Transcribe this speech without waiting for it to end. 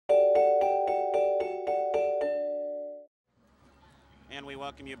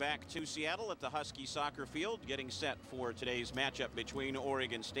welcome you back to Seattle at the Husky Soccer Field, getting set for today's matchup between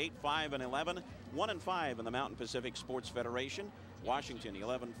Oregon State, 5-11, 1-5 in the Mountain Pacific Sports Federation. Washington,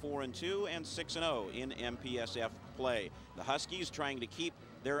 11-4-2 and 6-0 in MPSF play. The Huskies trying to keep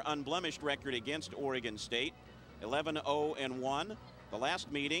their unblemished record against Oregon State, 11-0-1. The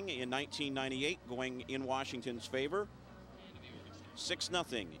last meeting in 1998 going in Washington's favor,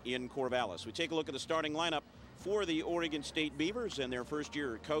 6-0 in Corvallis. We take a look at the starting lineup for the Oregon State Beavers and their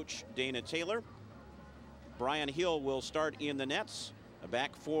first-year coach, Dana Taylor. Brian Hill will start in the nets. A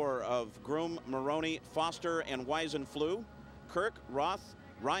back four of Groom, Maroney, Foster, and Weisenflew. Kirk, Roth,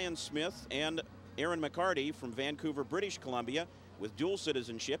 Ryan Smith, and Aaron McCarty from Vancouver, British Columbia. With dual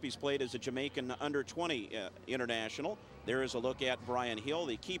citizenship, he's played as a Jamaican under-20 international. There is a look at Brian Hill,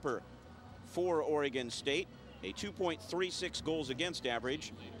 the keeper for Oregon State. A 2.36 goals against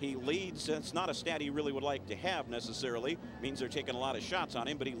average. He leads. It's not a stat he really would like to have necessarily. Means they're taking a lot of shots on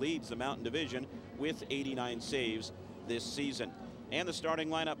him, but he leads the Mountain Division with 89 saves this season. And the starting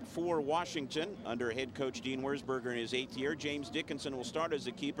lineup for Washington under head coach Dean Wurzburger in his 8th year. James Dickinson will start as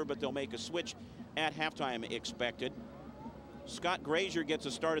the keeper, but they'll make a switch at halftime expected. Scott Grazier gets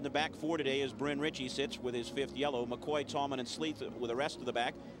a start in the back four today as Bryn Ritchie sits with his 5th yellow. McCoy, Tallman, and Sleeth with the rest of the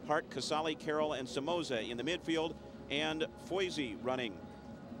back. Hart, Casali, Carroll, and Somoza in the midfield. And Foisey running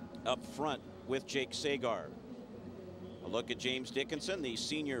up front with Jake Sagar. A look at James Dickinson, the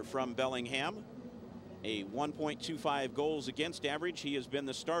senior from Bellingham. A 1.25 goals against average. He has been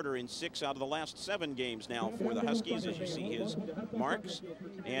the starter in 6 out of the last 7 games now for the Huskies, as you see his marks.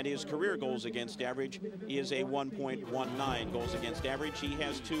 And his career goals against average is a 1.19 goals against average. He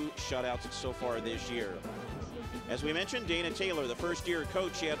has 2 shutouts so far this year. As we mentioned, Dana Taylor, the first-year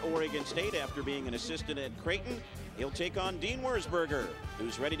coach at Oregon State after being an assistant at Creighton. He'll take on Dean Wurzburger,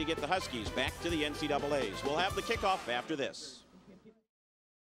 who's ready to get the Huskies back to the NCAAs. We'll have the kickoff after this.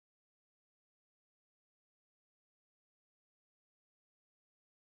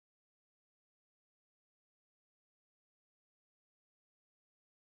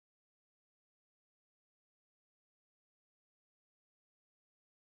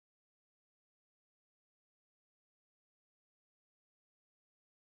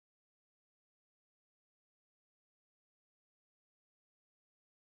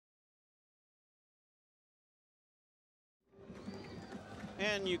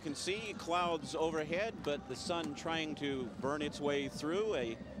 And you can see clouds overhead, but the sun trying to burn its way through.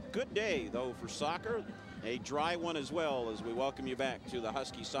 A good day, though, for soccer. A dry one as well, as we welcome you back to the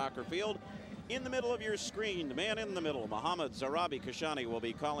Husky Soccer Field. In the middle of your screen, the man in the middle, Mohammad Zarabi Kashani, will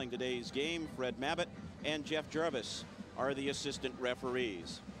be calling today's game. Fred Mabbitt and Jeff Jarvis are the assistant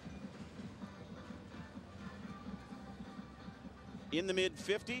referees. In the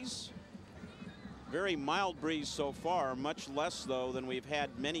mid-50s. Very mild breeze so far, much less though than we've had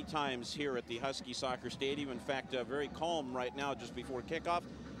many times here at the Husky Soccer Stadium. In fact, very calm right now just before kickoff.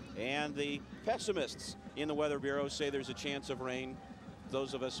 And the pessimists in the Weather Bureau say there's a chance of rain.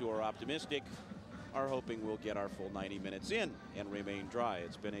 Those of us who are optimistic are hoping we'll get our full 90 minutes in and remain dry.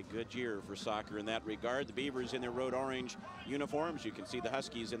 It's been a good year for soccer in that regard. The Beavers in their road orange uniforms. You can see the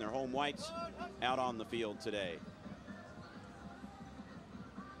Huskies in their home whites out on the field today.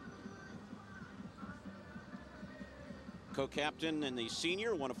 Co-captain and the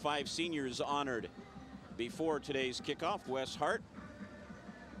senior, one of 5 seniors honored before today's kickoff, Wes Hart,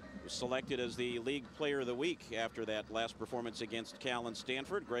 was selected as the League Player of the Week after that last performance against Cal and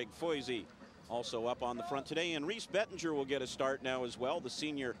Stanford. Greg Foisey also up on the front today, and Reese Bettinger will get a start now as well, the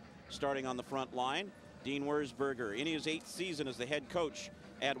senior starting on the front line. Dean Wurzburger in his 8th season as the head coach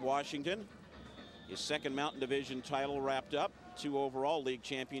at Washington. His 2nd Mountain Division title wrapped up, 2 overall league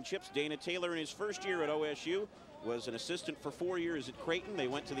championships. Dana Taylor in his first year at OSU was an assistant for 4 years at Creighton. They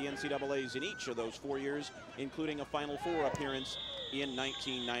went to the NCAAs in each of those 4 years, including a Final Four appearance in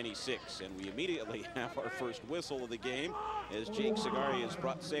 1996. And we immediately have our first whistle of the game as Jake Sagar is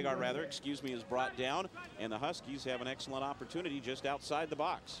brought down, and the Huskies have an excellent opportunity just outside the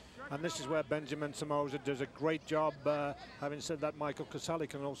box. And this is where Benjamin Somoza does a great job. Having said that, Michael Casali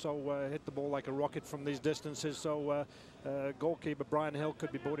can also hit the ball like a rocket from these distances. So goalkeeper Brian Hill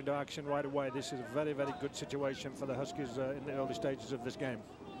could be brought into action right away. This is a very, very good situation for the Huskies in the early stages of this game.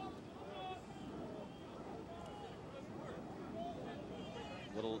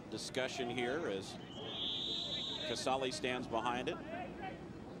 Little discussion here as Casali stands behind it.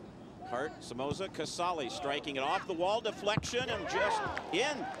 Hart, Somoza, Casali striking it off the wall, deflection, and just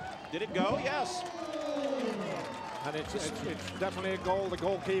in. Did it go? Yes. And it's definitely a goal. The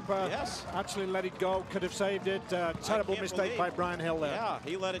goalkeeper actually let it go, could have saved it. Terrible mistake by Brian Hill there. Yeah,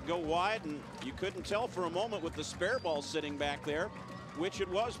 he let it go wide, and you couldn't tell for a moment with the spare ball sitting back there which it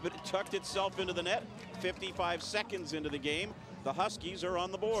was, but it tucked itself into the net. 55 seconds into the game, the Huskies are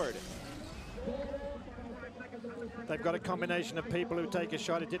on the board. They've got a combination of people who take a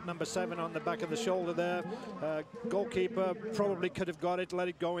shot. It hit number 7 on the back of the shoulder there. Goalkeeper probably could have got it, let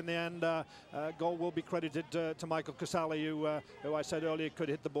it go in the end. Goal will be credited to Michael Casale, who I said earlier could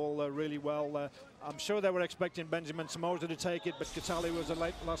hit the ball really well. I'm sure they were expecting Benjamin Somoza to take it, but Casale was a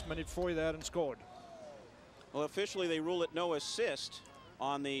last-minute foy there and scored. Well, officially they rule it no assist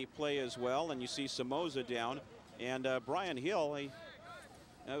on the play as well, and you see Somoza down. And Brian Hill, it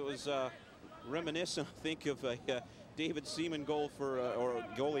was reminiscent, I think, of a David Seaman goal for, or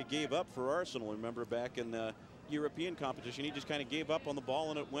goal he gave up for Arsenal. Remember back in the European competition, he just kind of gave up on the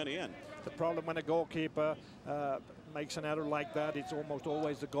ball and it went in. The problem when a goalkeeper makes an error like that, it's almost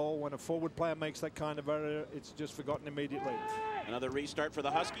always the goal. When a forward player makes that kind of error, it's just forgotten immediately. Another restart for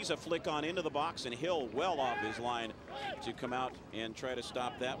the Huskies, a flick on into the box, and Hill well off his line to come out and try to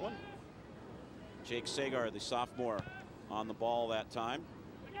stop that one. Jake Sagar, the sophomore, on the ball that time.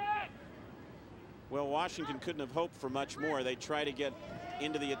 Well, Washington couldn't have hoped for much more. They try to get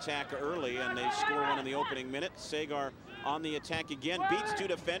into the attack early, and they score one in the opening minute. Sagar on the attack again, beats 2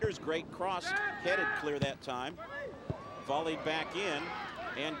 defenders. Great cross, headed clear that time. Volleyed back in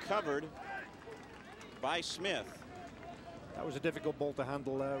and covered by Smith. That was a difficult ball to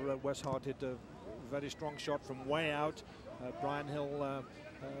handle there. Wes Hart hit a very strong shot from way out. Brian Hill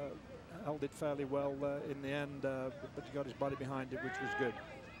held it fairly well in the end, but he got his body behind it, which was good.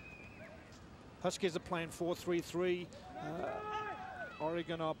 Huskies are playing 4-3-3.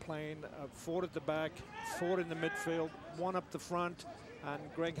 Oregon are playing 4 at the back, 4 in the midfield, 1 up the front, and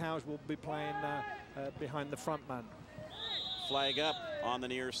Greg Howes will be playing behind the front man. Flag up on the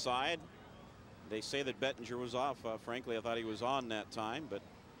near side. They say that Bettinger was off. Frankly, I thought he was on that time, but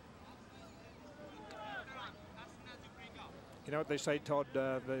you know what they say, Todd,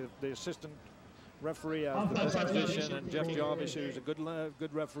 the assistant referee has the best position, and Jeff Jarvis, who's a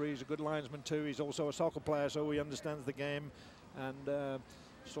good referee, he's a good linesman too. He's also a soccer player, so he understands the game, and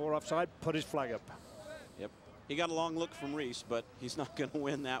saw offside, put his flag up. Yep, he got a long look from Reese, but he's not going to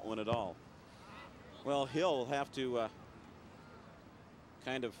win that one at all. Well, Hill will have to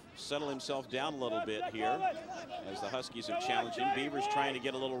kind of settle himself down a little bit here as the Huskies have challenged him. Beavers trying to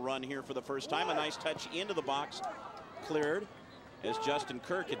get a little run here for the first time. A nice touch into the box, cleared as Justin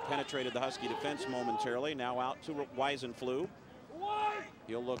Kirk had penetrated the Husky defense momentarily. Now out to Weisenflue.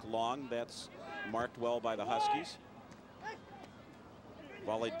 He'll look long. That's marked well by the Huskies.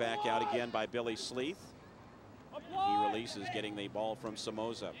 Volleyed back out again by Billy Sleeth. He releases, getting the ball from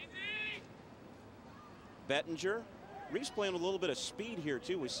Somoza. Bettinger. Reese playing with a little bit of speed here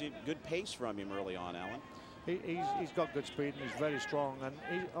too. We see good pace from him early on, Alan. He's got good speed and he's very strong, and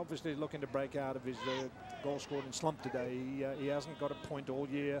he's obviously looking to break out of his goal scoring slump today. He hasn't got a point all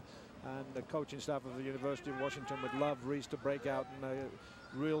year, and the coaching staff of the University of Washington would love Reese to break out and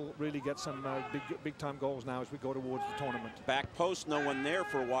really get some big time goals now as we go towards the tournament. Back post, no one there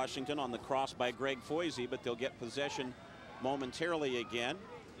for Washington on the cross by Greg Foisey, but they'll get possession momentarily again.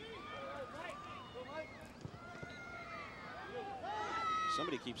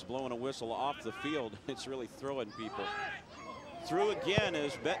 Somebody keeps blowing a whistle off the field. It's really throwing people. Through again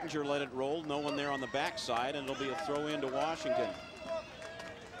as Bettinger let it roll. No one there on the backside, and it'll be a throw into Washington.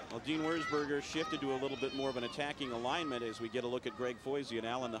 Well, Dean Wurzburger shifted to a little bit more of an attacking alignment as we get a look at Greg Foisey and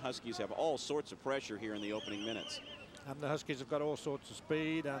Allen. The Huskies have all sorts of pressure here in the opening minutes. And the Huskies have got all sorts of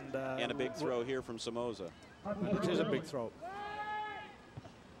speed. And a big throw here from Somoza. It is a big throw.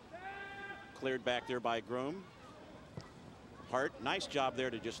 Cleared back there by Groom. Hart, nice job there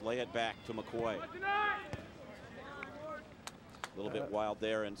to just lay it back to McCoy. A little bit wild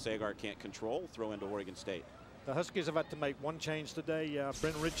there, and Sagar can't control. Throw into Oregon State. The Huskies have had to make one change today.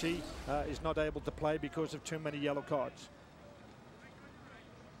 Bryn Ritchie is not able to play because of too many yellow cards.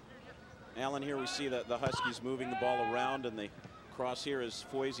 Alan, here we see that the Huskies moving the ball around, and the cross here as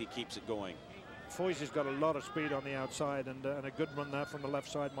Foisey keeps it going. Foisey's got a lot of speed on the outside, and a good run there from the left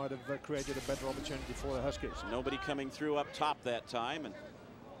side might have created a better opportunity for the Huskies. Nobody coming through up top that time, and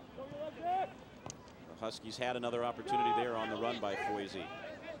the Huskies had another opportunity there on the run by Foisey.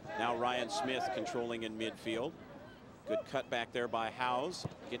 Now Ryan Smith controlling in midfield. Good cut back there by Howes.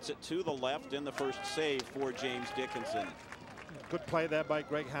 Gets it to the left, in the first save for James Dickinson. Good play there by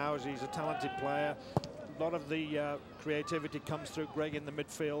Greg Howes. He's a talented player. A lot of the creativity comes through Greg in the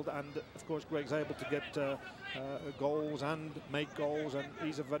midfield, and of course Greg's able to get goals and make goals, and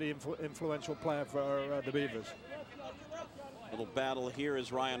he's a very influential player for the Beavers. Little battle here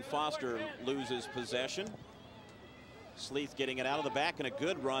as Ryan Foster loses possession. Sleeth getting it out of the back, and a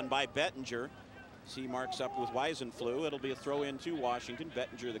good run by Bettinger. He marks up with Weisenfluh. It'll be a throw in to Washington.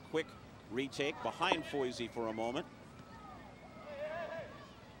 Bettinger, the quick retake behind Foisey for a moment.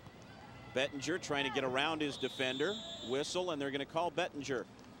 Bettinger trying to get around his defender. Whistle, and they're going to call Bettinger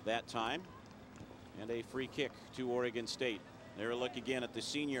that time. And a free kick to Oregon State. There a look again at the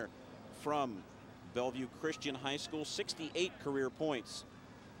senior from Bellevue Christian High School. 68 career points.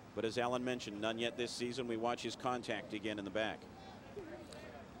 But as Alan mentioned, none yet this season. We watch his contact again in the back.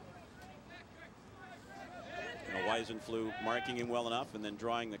 Weisenfluh marking him well enough and then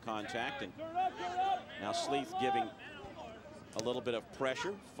drawing the contact. And now Sleeth giving a little bit of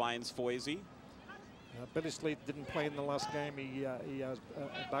pressure, finds Foisey. Billy Sleeth didn't play in the last game. He has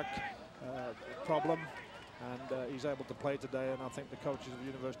a back problem, and he's able to play today. And I think the coaches of the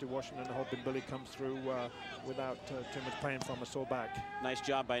University of Washington are hoping Billy comes through without too much pain from a sore back. Nice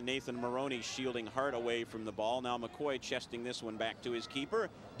job by Nathan Maroney shielding Hart away from the ball. Now McCoy chesting this one back to his keeper.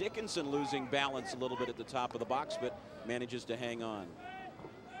 Dickinson losing balance a little bit at the top of the box, but manages to hang on.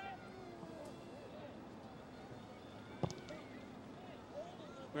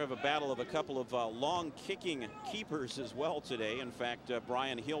 We have a battle of a couple of long kicking keepers as well today. In fact,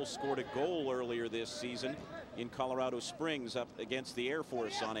 Brian Hill scored a goal earlier this season in Colorado Springs up against the Air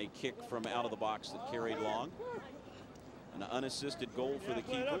Force on a kick from out of the box that carried long. An unassisted goal for the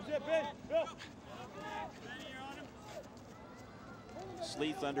keeper.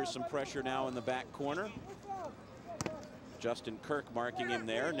 Sleeth under some pressure now in the back corner. Justin Kirk marking him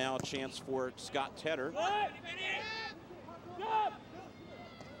there. Now a chance for Scott Tedder.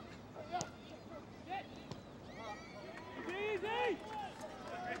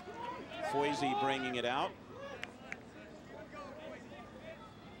 Foisey bringing it out.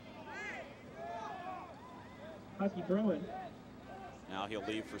 Husky throw-in. Now he'll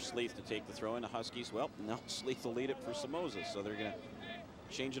leave for Sleeth to take the throw in. The Huskies, well, now Sleeth will lead it for Somoza, so they're going to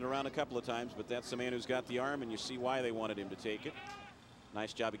change it around a couple of times, but that's the man who's got the arm, and you see why they wanted him to take it.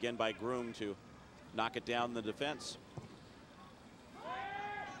 Nice job again by Groom to knock it down the defense.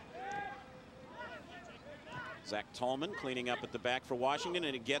 Zach Tallman cleaning up at the back for Washington,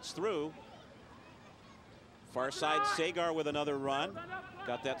 and it gets through. Far side, Sagar with another run.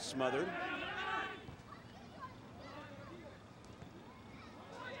 Got that smothered.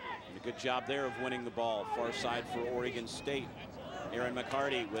 And a good job there of winning the ball. Far side for Oregon State. Aaron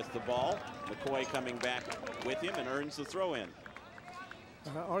McCarty with the ball. McCoy coming back with him and earns the throw in.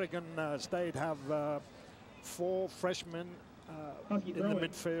 Oregon State have 4 freshmen in the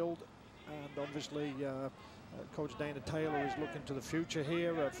midfield, and obviously Coach Dana Taylor is looking to the future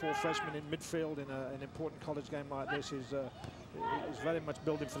here. 4 freshmen in midfield in an important college game like this is very much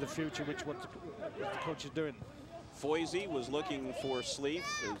building for the future, which what the coach is doing. Foisey was looking for Sleeth.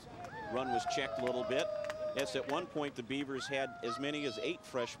 His run was checked a little bit. Yes, at one point the Beavers had as many as 8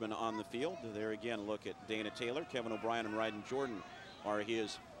 freshmen on the field. There again, look at Dana Taylor. Kevin O'Brien and Ryden Jordan are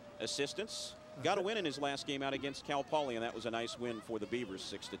his assistants. Got a win in his last game out against Cal Poly, and that was a nice win for the Beavers,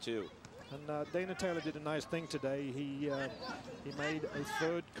 6-2. And Dana Taylor did a nice thing today. He made a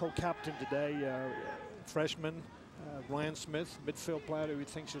 3rd co-captain today, freshman Ryan Smith, midfield player who he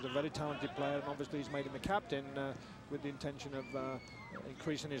thinks is a very talented player, and obviously he's made him a captain with the intention of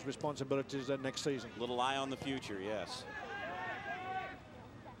increasing his responsibilities next season. Little eye on the future, yes.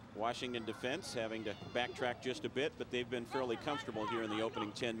 Washington defense having to backtrack just a bit, but they've been fairly comfortable here in the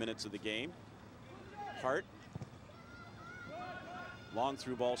opening 10 minutes of the game. Hart. Long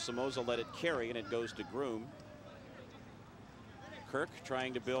through ball, Somoza let it carry, and it goes to Groom. Kirk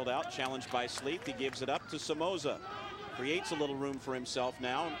trying to build out, challenged by Sleeth. He gives it up to Somoza. Creates a little room for himself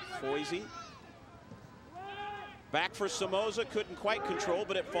now. Foisey. Back for Somoza, couldn't quite control,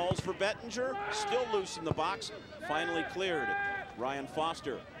 but it falls for Bettinger. Still loose in the box, finally cleared. Ryan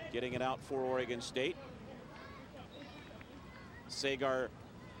Foster getting it out for Oregon State. Sagar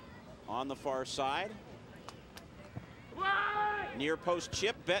on the far side. Near post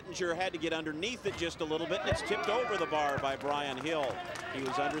chip. Bettinger had to get underneath it just a little bit, and it's tipped over the bar by Brian Hill. He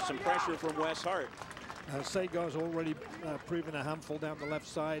was under some pressure from Wes Hart. Sagar's already proven a handful down the left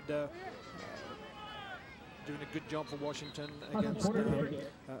side. Doing a good job for Washington against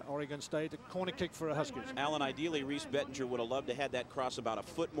Oregon State. A corner kick for the Huskies. Alan, ideally, Reese Bettinger would have loved to have that cross about a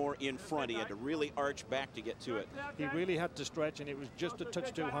foot more in front. He had to really arch back to get to it. He really had to stretch, and it was just a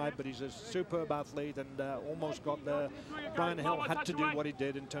touch too high, but he's a superb athlete and almost got there. Brian Hill had to do what he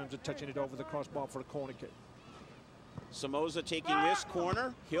did in terms of touching it over the crossbar for a corner kick. Somoza taking this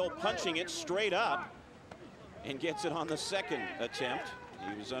corner. Hill punching it straight up and gets it on the 2nd attempt.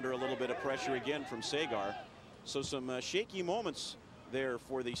 He was under a little bit of pressure again from Sagar. So some shaky moments there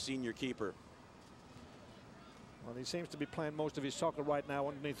for the senior keeper. Well, he seems to be playing most of his soccer right now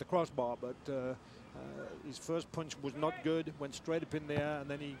underneath the crossbar, but his first punch was not good, went straight up in the air, and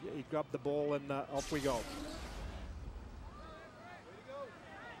then he grabbed the ball, and off we go.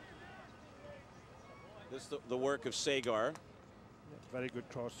 This is the work of Sagar. Yeah, very good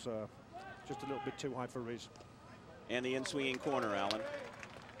cross, just a little bit too high for Reese. And the in-swinging corner, Alan.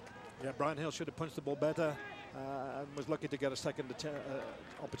 Yeah, Brian Hill should have punched the ball better and was lucky to get a second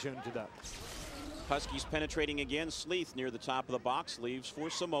opportunity to that. Huskies penetrating again. Sleeth near the top of the box, leaves for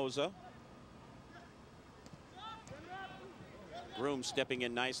Somoza. Groom stepping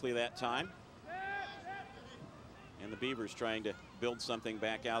in nicely that time. And the Beavers trying to build something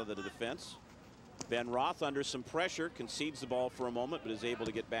back out of the defense. Ben Roth under some pressure, concedes the ball for a moment, but is able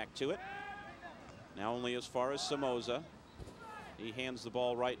to get back to it. Now only as far as Somoza. He hands the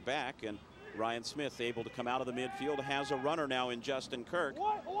ball right back, and Ryan Smith able to come out of the midfield, has a runner now in Justin Kirk.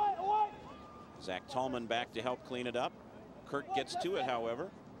 Zach Tallman back to help clean it up. Kirk gets to it, however.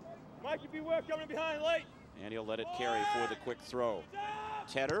 Mike, you beware coming behind late. And he'll let it carry for the quick throw.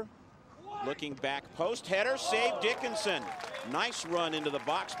 Tedder looking back post. Header, save Dickinson. Nice run into the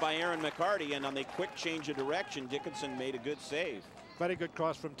box by Aaron McCarty, and on the quick change of direction, Dickinson made a good save. Very good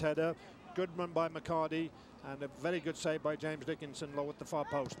cross from Tedder. Good run by McCarty, and a very good save by James Dickinson low at the far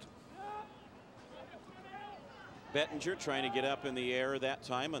post. Bettinger trying to get up in the air that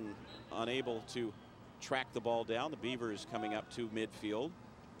time and unable to track the ball down. The Beavers coming up to midfield.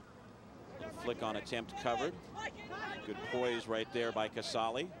 Flick on attempt covered. Good poise right there by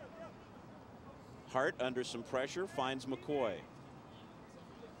Casale. Hart under some pressure finds McCoy.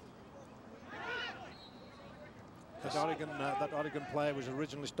 That Oregon play was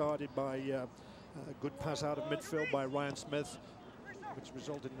originally started by a good pass out of midfield by Ryan Smith, which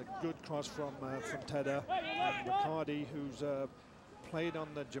resulted in a good cross from Tedder. And McCarty, who's played on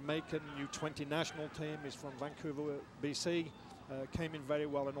the Jamaican U20 national team, is from Vancouver, BC, came in very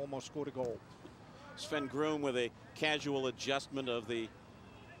well and almost scored a goal. Sven Groom with a casual adjustment of the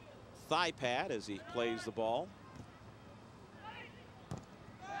thigh pad as he plays the ball.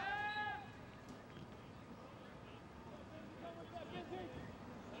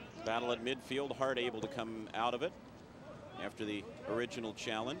 Battle at midfield. Hart able to come out of it after the original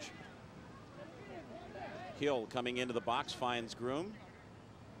challenge. Hill coming into the box finds Groom.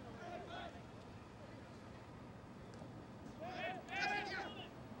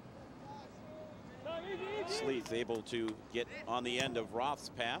 Sleeth able to get on the end of Roth's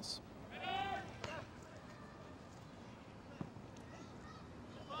pass.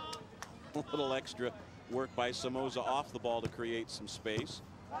 A little extra work by Somoza off the ball to create some space.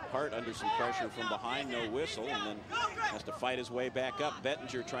 Hart under some pressure from behind, no whistle, and then has to fight his way back up.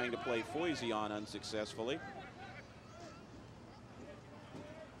 Bettinger trying to play Foisey on unsuccessfully.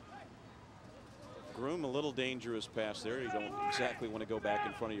 Groom, a little dangerous pass there. You don't exactly want to go back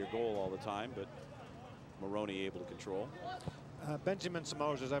in front of your goal all the time, but Maroney able to control. Benjamin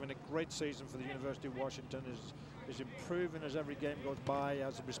Somoza is having a great season for the University of Washington. Is improving as every game goes by,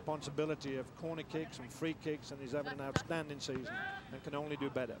 has a responsibility of corner kicks and free kicks, and he's having an outstanding season and can only do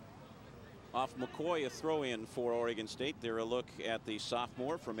better. Off McCoy, a throw in for Oregon State. There a look at the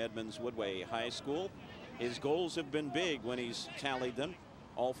sophomore from Edmonds Woodway High School. His goals have been big when he's tallied them.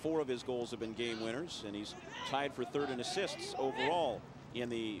 All 4 of his goals have been game winners, and he's tied for 3rd in assists overall in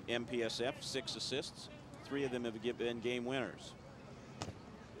the MPSF, 6 assists. 3 of them have been game winners.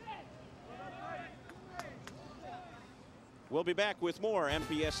 We'll be back with more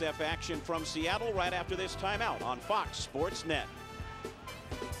MPSF action from Seattle right after this timeout on Fox Sports Net.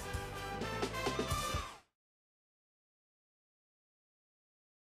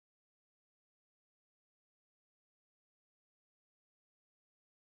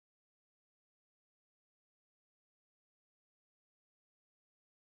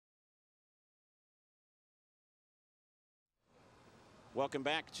 Welcome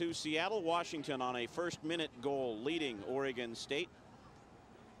back to Seattle. Washington on a first-minute goal leading Oregon State.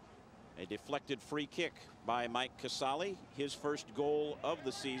 A deflected free kick by Mike Casale, his first goal of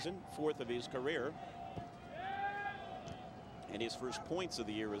the season, 4th of his career, and his first points of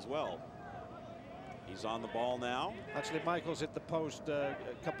the year as well. He's on the ball now. Actually, Michael's hit the post a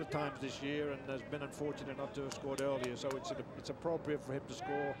couple of times this year and has been unfortunate not to have scored earlier, so it's appropriate for him to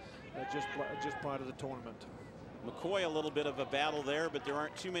score just prior to the tournament. McCoy, a little bit of a battle there, but there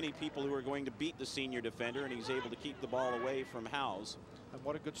aren't too many people who are going to beat the senior defender, and he's able to keep the ball away from Howes. And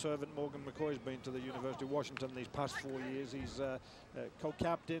what a good servant Morgan McCoy's been to the University of Washington these past 4 years. He's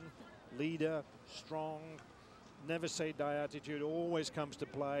co-captain, leader, strong, never say die attitude, always comes to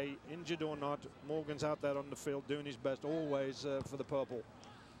play, injured or not. Morgan's out there on the field doing his best always for the purple.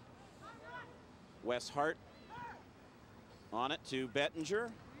 Wes Hart On it to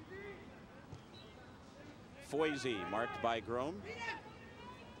Bettinger. Foisey marked by Groom.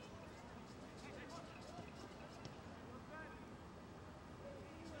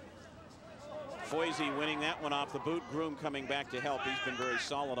 Foisey winning that one off the boot. Groom coming back to help. He's been very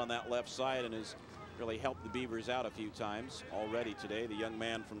solid on that left side and has really helped the Beavers out a few times already today. The young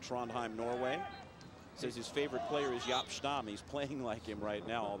man from Trondheim, Norway, says his favorite player is Jaap Stam. He's playing like him right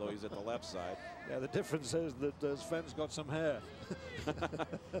now, although he's at the left side. Yeah, the difference is that Sven's got some hair.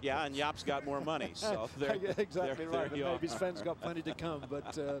 Yeah, and Jaap's got more money. So exactly right. There Maybe Sven's got plenty to come,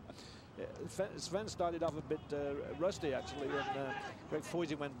 but Sven started off a bit rusty actually, and Greg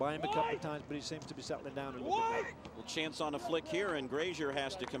Foisey went by him a couple of times, but he seems to be settling down a little bit. Well, chance on a flick here, and Grazier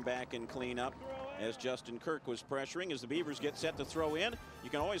has to come back and clean up as Justin Kirk was pressuring as the Beavers get set to throw in. You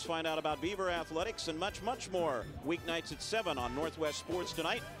can always find out about Beaver athletics and much, much more weeknights at 7 on Northwest Sports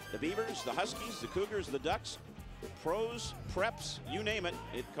Tonight. The Beavers, the Huskies, the Cougars, the Ducks, pros, preps, you name it,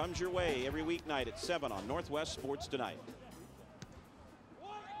 it comes your way every weeknight at 7 on Northwest Sports Tonight.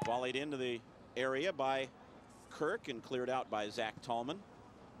 Volleyed into the area by Kirk and cleared out by Zach Tallman.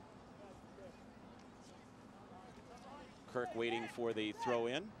 Kirk waiting for the throw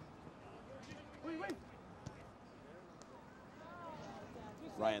in.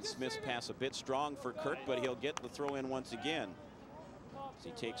 Ryan Smith's pass a bit strong for Kirk, but he'll get the throw in once again as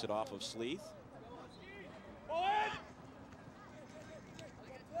he takes it off of Sleeth.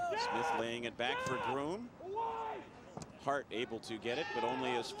 Smith laying it back for Groom. Hart able to get it, but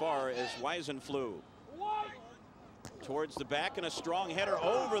only as far as Weisenflew. Towards the back, and a strong header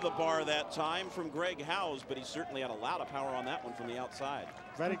over the bar that time from Greg Howes, but he certainly had a lot of power on that one from the outside.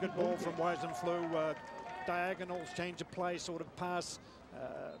 Very good ball from Weisenflew. Diagonal, change of play sort of pass.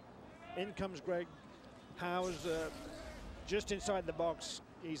 In comes Greg Howes just inside the box.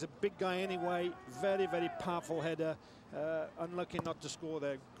 He's a big guy anyway. Very, very powerful header. Unlucky not to score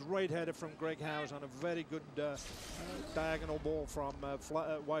there. Great header from Greg Howes on a very good diagonal ball from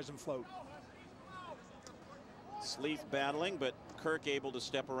Weisenflew. Sleeth battling, but Kirk able to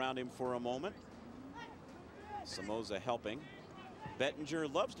step around him for a moment. Somoza helping. Bettinger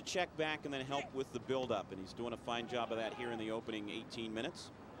loves to check back and then help with the build-up, and he's doing a fine job of that here in the opening 18 minutes.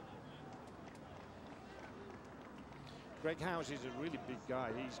 Greg Howes is a really big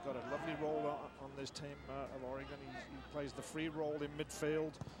guy. He's got a lovely role on this team of Oregon. He plays the free role in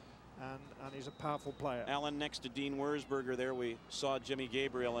midfield, and he's a powerful player. Alan, next to Dean Wurzberger there, we saw Jimmy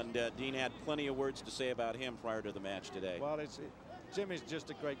Gabriel, and Dean had plenty of words to say about him prior to the match today. Well, Jimmy's just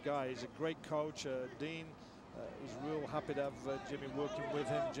a great guy. He's a great coach. Dean is real happy to have Jimmy working with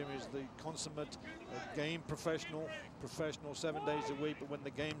him. Jimmy's the consummate game professional 7 days a week, but when the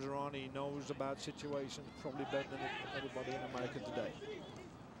games are on, he knows about situations probably better than anybody in America today.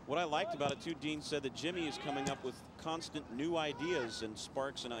 What I liked about it too, Dean said that Jimmy is coming up with constant new ideas and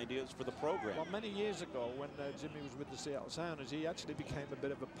sparks and ideas for the program. Well, many years ago when Jimmy was with the Seattle Sounders, he actually became a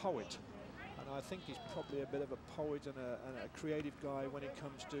bit of a poet. And I think he's probably a bit of a poet and a creative guy when it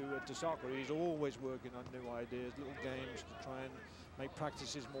comes to soccer. He's always working on new ideas, little games to try and make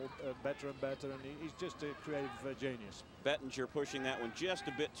practices more better and better, and he's just a creative genius. Bettinger pushing that one just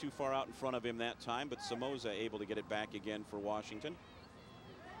a bit too far out in front of him that time, but Somoza able to get it back again for Washington.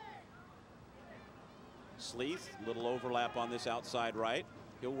 Sleeth, little overlap on this outside right.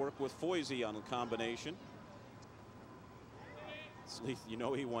 He'll work with Foisey on the combination. Sleeth, you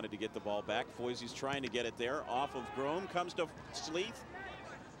know he wanted to get the ball back. Foisey's trying to get it there. Off of Groom, comes to Sleeth,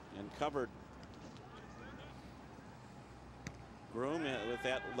 and covered. Groom with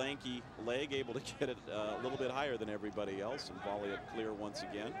that lanky leg able to get it a little bit higher than everybody else and volley it clear once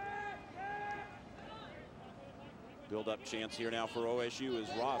again. Build-up chance here now for OSU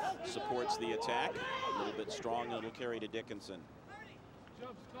as Roth supports the attack. A little bit strong, and it'll carry to Dickinson.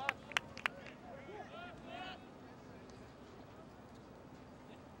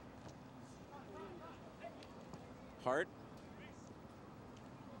 Hart.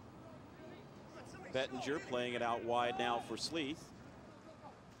 Bettinger playing it out wide now for Sleeth.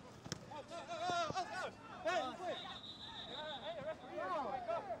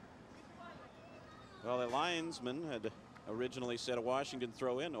 Well, the linesman had originally said a Washington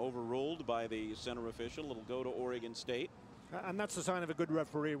throw in, overruled by the center official. It'll go to Oregon State. And that's the sign of a good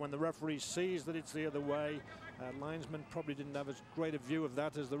referee. When the referee sees that it's the other way, linesman probably didn't have as great a view of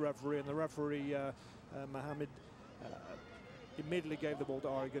that as the referee, and the referee, Mohammed, immediately gave the ball to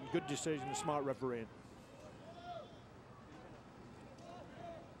Oregon. Good decision, smart refereeing.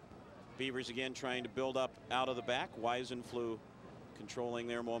 Beavers again trying to build up out of the back. Weisenflew controlling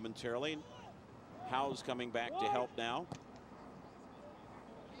there momentarily. Howes coming back to help now.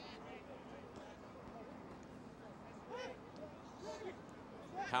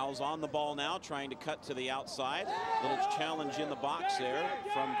 Howes on the ball now, trying to cut to the outside. Little challenge in the box there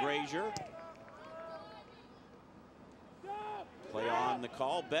from Grazier. Play on the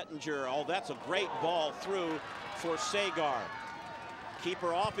call. Bettinger, oh, that's a great ball through for Sagar.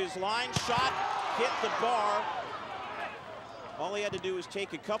 Keeper off his line, shot, hit the bar. All he had to do was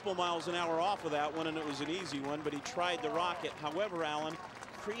take a couple miles an hour off of that one, and it was an easy one, but he tried the rocket. However, Alan,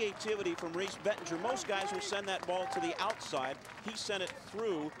 creativity from Reese Bettinger. Most guys will send that ball to the outside. He sent it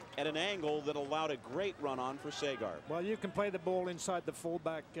through at an angle that allowed a great run on for Sagar. Well, you can play the ball inside the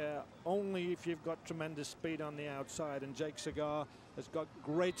fullback only if you've got tremendous speed on the outside, and Jake Sagar has got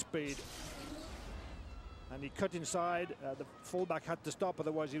great speed. And he cut inside. The fullback had to stop,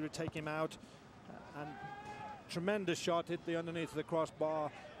 otherwise he would take him out. And tremendous shot, hit the underneath of the crossbar.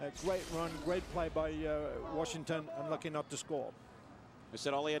 Great run, great play by Washington, and lucky not to score. I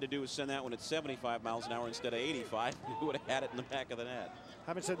said all he had to do was send that one at 75 miles an hour instead of 85. He would have had it in the back of the net.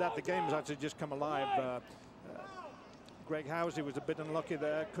 Having said that, the game has actually just come alive. Greg Housey was a bit unlucky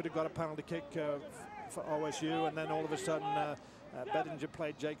there. Could have got a penalty kick for OSU, and then all of a sudden Bettinger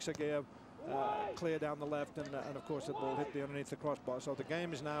played Jake Sagar clear down the left, and of course the ball hit the underneath the crossbar. So the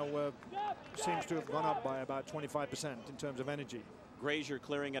game is now seems to have gone up by about 25% in terms of energy. Grazier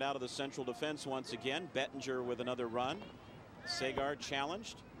clearing it out of the central defense once again. Bettinger with another run. Sagar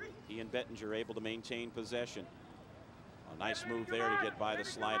challenged. He and Bettinger able to maintain possession. A nice move there to get by the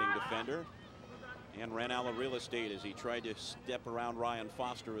sliding defender. And ran out of real estate as he tried to step around Ryan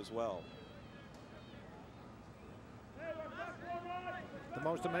Foster as well. The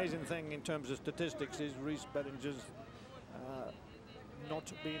most amazing thing in terms of statistics is Reese Bettinger's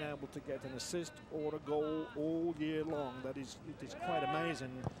not being able to get an assist or a goal all year long. It is quite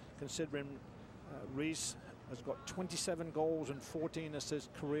amazing, considering Reese has got 27 goals and 14 assists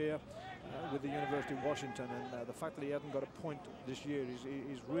career with the University of Washington, and the fact that he hasn't got a point this year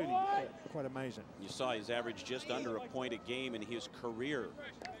is really quite amazing. You saw his average just under a point a game in his career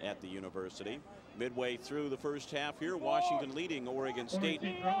at the university. Midway through the first half here, Washington leading Oregon State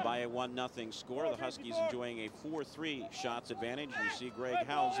by a 1-0 score. The Huskies enjoying a 4-3 shots advantage. You see Greg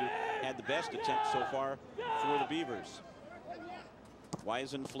Howes, who had the best attempt so far for the Beavers.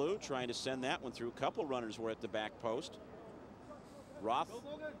 Weisenfluh trying to send that one through. A couple runners were at the back post. Roth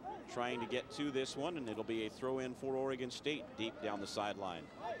trying to get to this one, and it'll be a throw in for Oregon State deep down the sideline.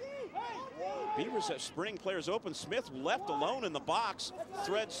 Beavers have spring players open. Smith left alone in the box,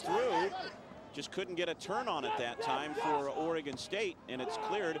 threads through. Just couldn't get a turn on it that time for Oregon State, and it's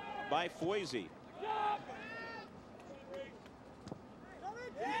cleared by Foisey.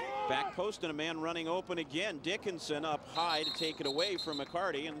 Back post and a man running open again. Dickinson up high to take it away from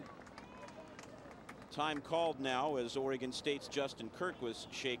McCarty, and time called now as Oregon State's Justin Kirk was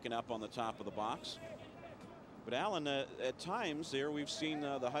shaken up on the top of the box. But Alan, at times there we've seen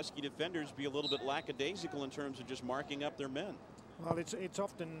the Husky defenders be a little bit lackadaisical in terms of just marking up their men. Well, it's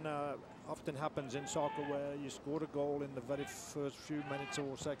often happens in soccer where you scored a goal in the very first few minutes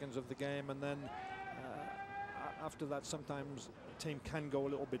or seconds of the game, and then after that sometimes the team can go a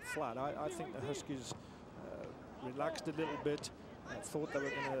little bit flat. I think the Huskies relaxed a little bit. Thought they were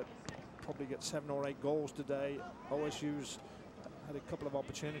going to probably get 7 or 8 goals today. OSU's had a couple of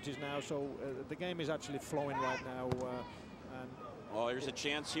opportunities now, so the game is actually flowing right now. Oh, there's a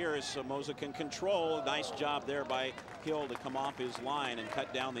chance here as Somoza can control. Nice job there by Hill to come off his line and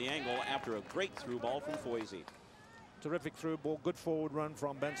cut down the angle after a great through ball from Foisey. Terrific through ball, good forward run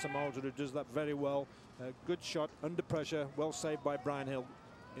from Ben Somoza, who does that very well. Good shot under pressure, well saved by Brian Hill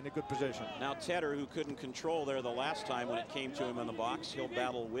in a good position. Now Tedder, who couldn't control there the last time when it came to him in the box, he'll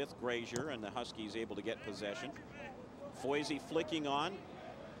battle with Grazier, and the Huskies able to get possession. Foisey flicking on.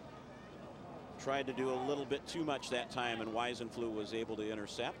 Tried to do a little bit too much that time, and Weisenfluh was able to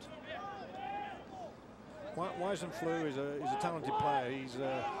intercept. Weisenfluh is a talented player.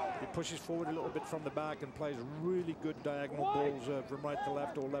 He pushes forward a little bit from the back and plays really good diagonal balls from right to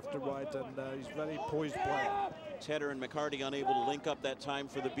left or left to right, and he's a very poised player. Tedder and McCarty unable to link up that time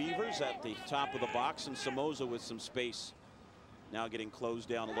for the Beavers at the top of the box, and Somoza with some space. Now getting closed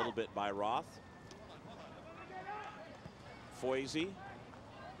down a little bit by Roth. Foisey.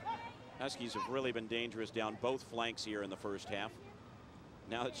 Huskies have really been dangerous down both flanks here in the first half.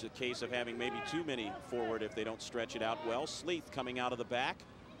 Now it's a case of having maybe too many forward if they don't stretch it out well. Sleeth coming out of the back.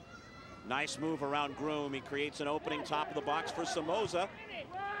 Nice move around Groom. He creates an opening top of the box for Somoza.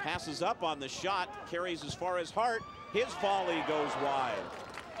 Passes up on the shot, carries as far as Hart. His volley goes wide.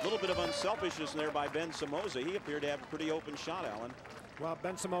 A little bit of unselfishness there by Ben Somoza. He appeared to have a pretty open shot, Alan. Well,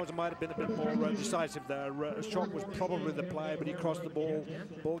 Ben Somoza might have been a bit more decisive there. Shot was probably the play, but he crossed the ball.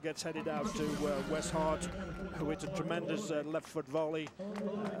 Ball gets headed out to Wes Hart, who hits a tremendous left foot volley,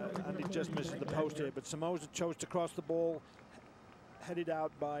 and he just misses the post here. But Somoza chose to cross the ball, headed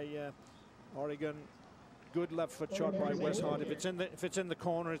out by Oregon. Good left foot shot by Wes Hart. If it's in the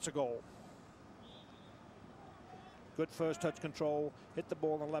corner, it's a goal. Good first touch control, hit the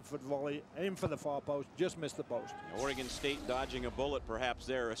ball on the left foot volley, aim for the far post, just missed the post. Oregon State dodging a bullet perhaps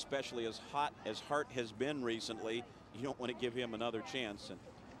there, especially as hot as Hart has been recently. You don't want to give him another chance. And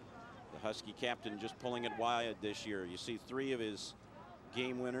the Husky captain just pulling it wide this year. You see 3 of his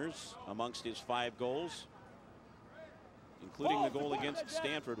game winners amongst his 5 goals, including the goal against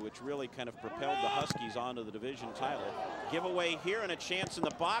Stanford, which really kind of propelled the Huskies onto the division title. Giveaway here and a chance in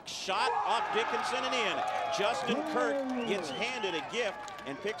the box. Shot off Dickinson and in. Justin Kirk gets handed a gift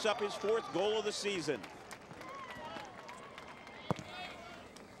and picks up his 4th goal of the season.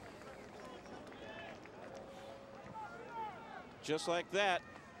 Just like that,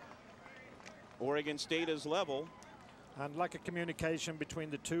 Oregon State is level. And like a communication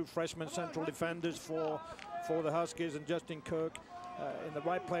between the 2 freshman central defenders for the Huskies, and Justin Kirk in the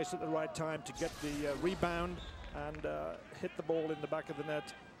right place at the right time to get the rebound and hit the ball in the back of the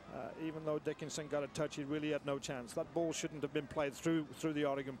net. Even though Dickinson got a touch, he really had no chance. That ball shouldn't have been played through the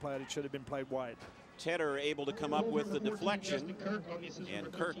Oregon player. It should have been played wide. Tedder able to come up with the deflection,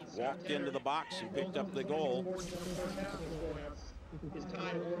 and Kirk walked into the box and picked up the goal.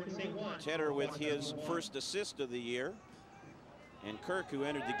 Tedder with his 1st assist of the year, and Kirk, who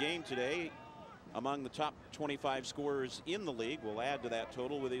entered the game today among the top 25 scorers in the league, will add to that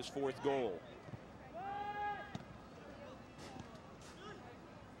total with his 4th goal.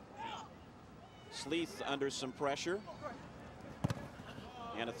 Sleeth under some pressure,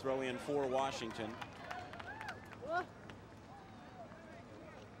 and a throw in for Washington.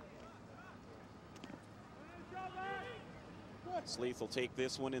 Sleeth will take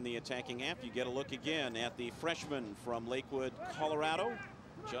this one in the attacking half. You get a look again at the freshman from Lakewood, Colorado,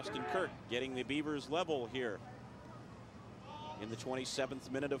 Justin Kirk, getting the Beavers level here in the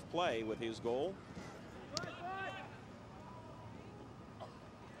 27th minute of play with his goal.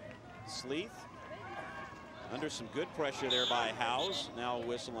 Sleeth under some good pressure there by Howes. Now a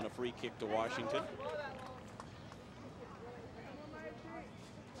whistle and a free kick to Washington.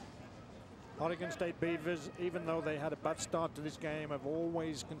 Oregon State Beavers, even though they had a bad start to this game, have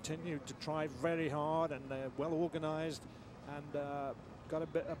always continued to try very hard, and they're well organized, and got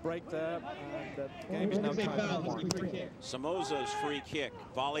a break there, and the game is now tied 1-1. Somoza's free kick,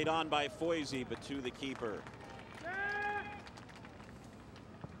 volleyed on by Foisey, but to the keeper.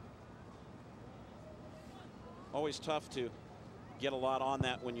 Always tough to get a lot on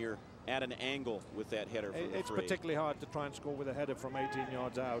that when you're at an angle with that header from the It's free. particularly hard to try and score with a header from 18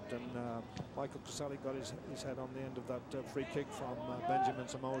 yards out, and Michael Casale got his head on the end of that free kick from Benjamin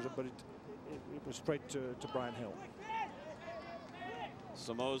Somoza, but it was straight to Brian Hill.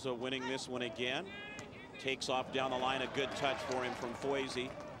 Somoza winning this one again. Takes off down the line. A good touch for him from Foisey.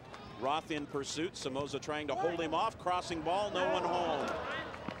 Roth in pursuit. Somoza trying to hold him off. Crossing ball. No one home.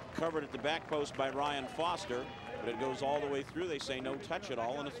 Covered at the back post by Ryan Foster, but it goes all the way through. They say no touch at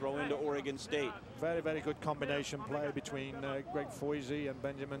all, and a throw into Oregon State. Very, very good combination play between Greg Foisey and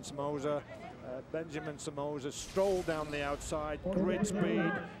Benjamin Somoza. Benjamin Somoza strolled down the outside. Great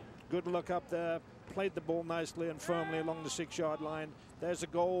speed. Good look up there. Played the ball nicely and firmly along the 6-yard line. There's a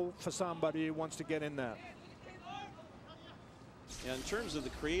goal for somebody who wants to get in there. And in terms of the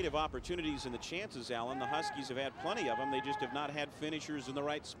creative opportunities and the chances, Alan, the Huskies have had plenty of them. They just have not had finishers in the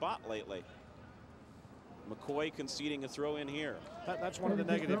right spot lately. McCoy conceding a throw in here. That's one of the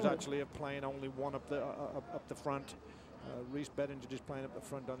negatives, actually, of playing only one up the front. Reese Bettinger just playing up the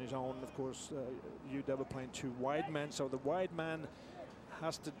front on his own. Of course, UW are playing 2 wide men, so the wide man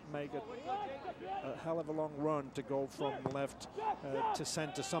has to make a hell of a long run to go from left to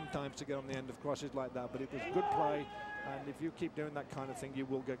center sometimes to get on the end of crosses like that. But it was good play, and if you keep doing that kind of thing, you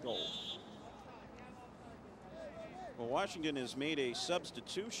will get goals. Well, Washington has made a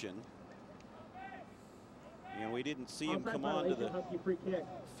substitution, and we didn't see him come onto the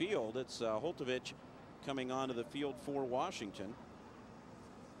field. It's Holtovich coming onto the field for Washington.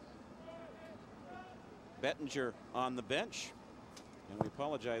 Bettinger on the bench, and we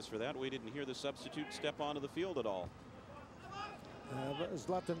apologize for that. We didn't hear the substitute step onto the field at all.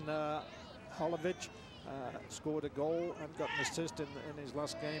 Zlatan Holovic scored a goal and got an assist in his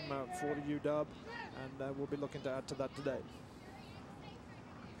last game for the UW, and we'll be looking to add to that today.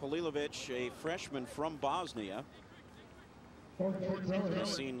 Polilovic, a freshman from Bosnia,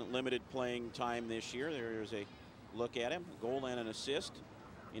 has seen limited playing time this year. There's a look at him. A goal and an assist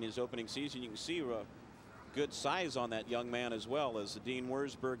in his opening season. You can see good size on that young man as well, as Dean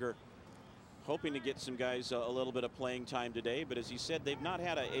Wurzburger hoping to get some guys a little bit of playing time today. But as he said, they've not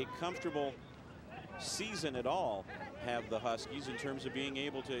had a comfortable season at all, have the Huskies, in terms of being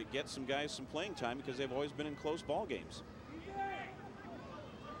able to get some guys some playing time, because they've always been in close ball games.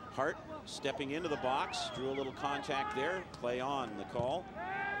 Hart stepping into the box, drew a little contact there. Play on the call.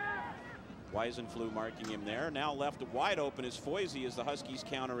 Weisenfluh marking him there. Now left wide open is Foisey as the Huskies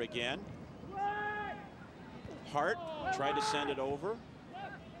counter again. Hart tried to send it over.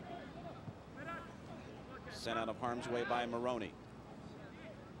 Sent out of harm's way by Maroney.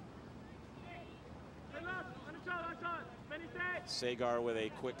 Sagar with a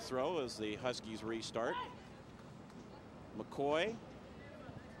quick throw as the Huskies restart. McCoy.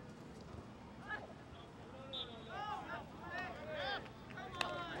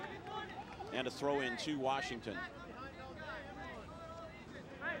 And a throw in to Washington.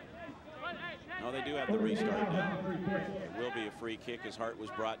 No, they do have the restart now. It will be a free kick as Hart was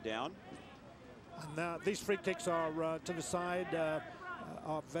brought down. And these free kicks are to the side,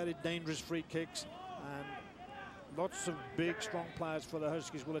 are very dangerous free kicks, and lots of big, strong players for the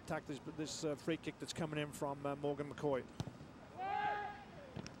Huskies will attack this free kick that's coming in from Morgan McCoy.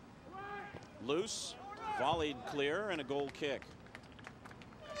 Loose, volleyed clear, and a goal kick.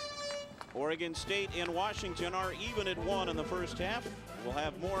 Oregon State and Washington are even at 1 in the first half. We'll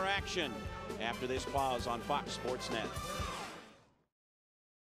have more action after this pause on Fox Sports Net.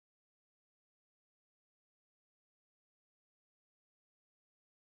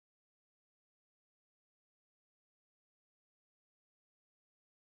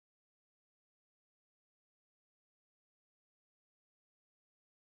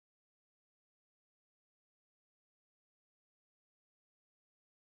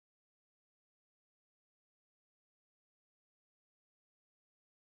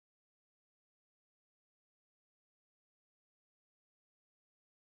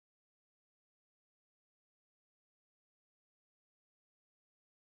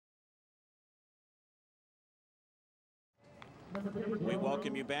 We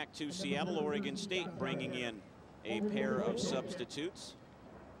welcome you back to Seattle. Oregon State bringing in a pair of substitutes.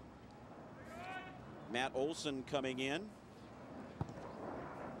 Matt Olson coming in,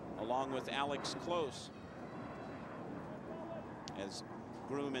 along with Alex Close, as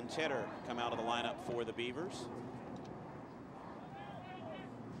Groom and Tedder come out of the lineup for the Beavers.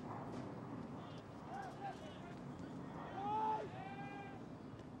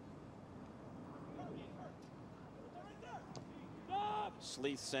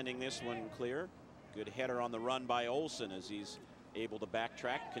 Sleeth sending this one clear. Good header on the run by Olson as he's able to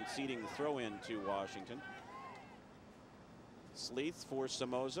backtrack, conceding the throw in to Washington. Sleeth for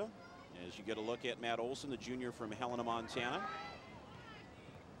Somoza as you get a look at Matt Olson, the junior from Helena, Montana.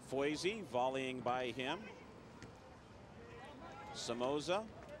 Foisey volleying by him. Somoza.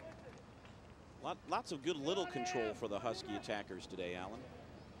 Lots of good little control for the Husky attackers today, Alan.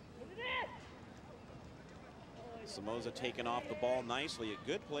 Somoza taking off the ball nicely. A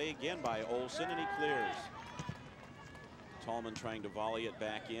good play again by Olson, and he clears. Tallman trying to volley it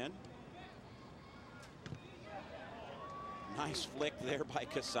back in. Nice flick there by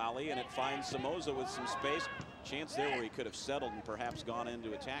Casali, and it finds Somoza with some space. Chance there where he could have settled and perhaps gone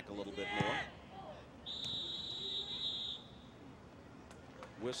into attack a little bit more.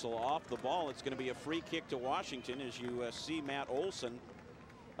 Whistle off the ball. It's going to be a free kick to Washington as you see Matt Olson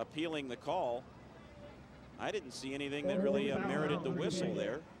appealing the call. I didn't see anything that really merited the whistle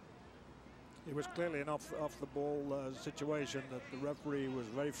there. It was clearly an off the ball situation that the referee was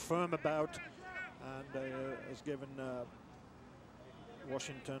very firm about, and has given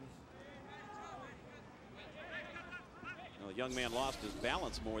Washington. Well, the young man lost his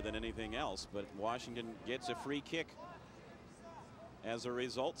balance more than anything else, but Washington gets a free kick. As a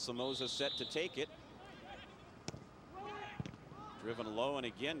result, Somoza set to take it. Driven low and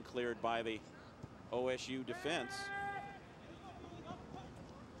again cleared by the OSU defense.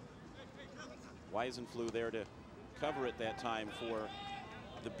 Weisenfluh there to cover it that time for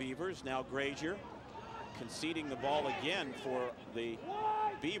the Beavers. Now Grazier conceding the ball again for the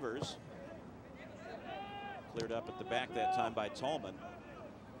Beavers. Cleared up at the back that time by Tallman.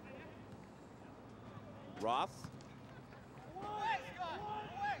 Roth.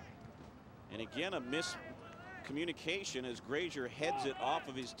 And again, a miscommunication as Grazier heads it off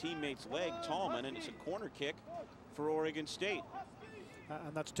of his teammate's leg, Tallman, and it's a corner kick for Oregon State.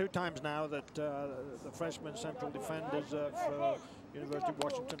 And that's 2 times now that the freshman central defenders have University of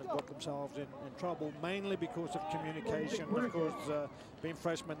Washington have got themselves in trouble, mainly because of communication. Of course, being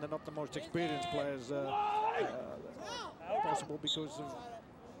freshmen, they're not the most experienced players possible because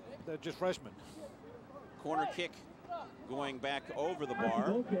they're just freshmen. Corner kick going back over the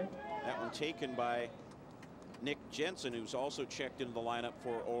bar. That one taken by Nick Jensen, who's also checked into the lineup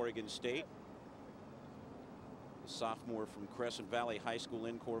for Oregon State. A sophomore from Crescent Valley High School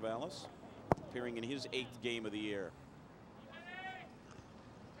in Corvallis, appearing in his 8th game of the year.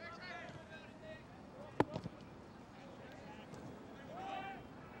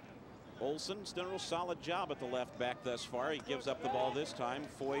 Olsen's done a real solid job at the left back thus far. He gives up the ball this time.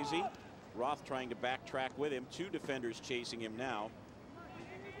 Foisey, Roth trying to backtrack with him. 2 defenders chasing him now.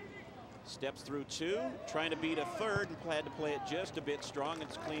 Steps through 2, trying to beat a 3rd, and had to play it just a bit strong.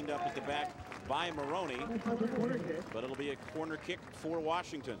 It's cleaned up at the back by Maroney, but it'll be a corner kick for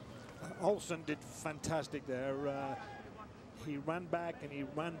Washington. Olsen did fantastic there. He ran back and he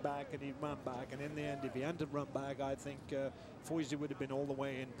ran back and he ran back, and in the end, if he hadn't run back, I think Foisey would have been all the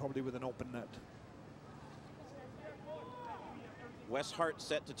way in, probably with an open net. Wes Hart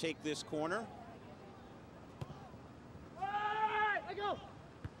set to take this corner.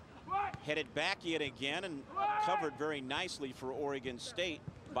 Headed back yet again and covered very nicely for Oregon State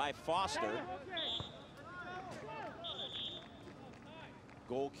by Foster.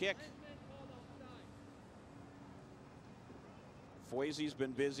 Goal kick. Foisey's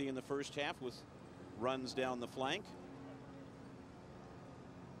been busy in the first half with runs down the flank.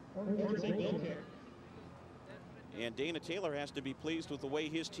 And Dana Taylor has to be pleased with the way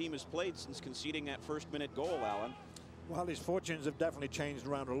his team has played since conceding that first-minute goal, Alan. Well, his fortunes have definitely changed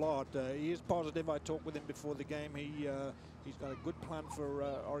around a lot. He is positive. I talked with him before the game. He's got a good plan for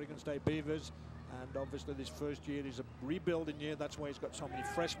Oregon State Beavers. And obviously this first year is a rebuilding year. That's why he's got so many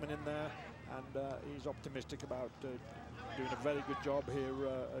freshmen in there. And he's optimistic about doing a very good job here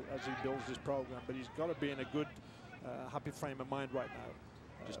as he builds this program. But he's got to be in a good, happy frame of mind right now.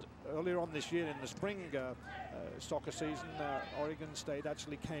 Just earlier on this year in the spring soccer season, Oregon State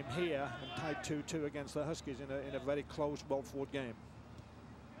actually came here and tied 2-2 against the Huskies in a very close, well-fought game.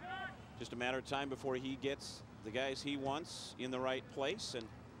 Just a matter of time before he gets the guys he wants in the right place and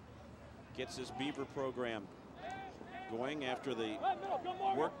gets his Beaver program going after the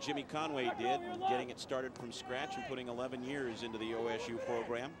work Jimmy Conway did, getting it started from scratch and putting 11 years into the OSU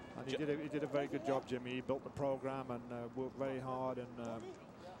program. And he did a very good job, Jimmy. He built the program and worked very hard and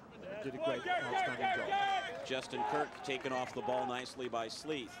did a great, outstanding job. Justin Kirk taken off the ball nicely by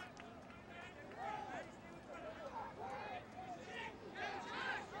Sleeth.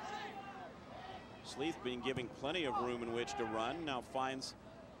 Sleeth being given plenty of room in which to run, now finds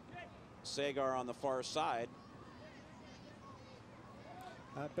Sagar on the far side.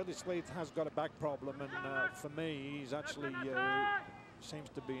 Billy Sleeth has got a back problem, and for me, he's actually seems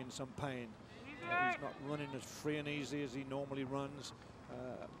to be in some pain. He's not running as free and easy as he normally runs.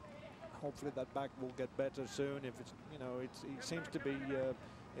 Hopefully that back will get better soon. If it's, he seems to be in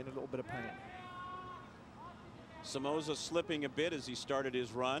a little bit of pain. Somoza slipping a bit as he started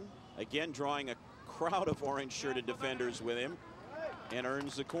his run, again drawing a crowd of orange-shirted defenders with him, and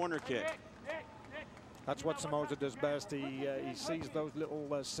earns the corner kick. That's what Somoza does best. He sees those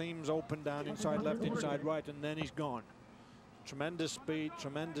little seams open down inside left, inside right, and then he's gone. Tremendous speed,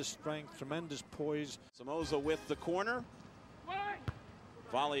 tremendous strength, tremendous poise. Somoza with the corner.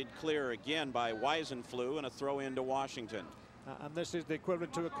 Volleyed clear again by Weisenfluh, and a throw into Washington. And this is the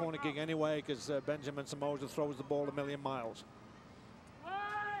equivalent to a corner kick anyway, because Benjamin Somoza throws the ball a million miles.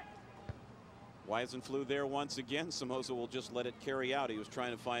 Weisenfluh there once again. Somoza will just let it carry out. He was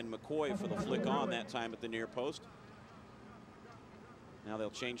trying to find McCoy for the flick on that time at the near post. Now they'll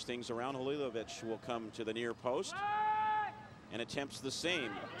change things around. Halilovic will come to the near post and attempts the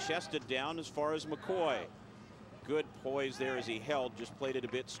same. Chested down as far as McCoy. Good poise there as he held, just played it a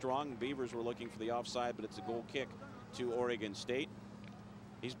bit strong. Beavers were looking for the offside, but it's a goal kick to Oregon State.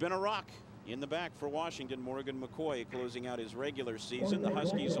 He's been a rock in the back for Washington. Morgan McCoy closing out his regular season. The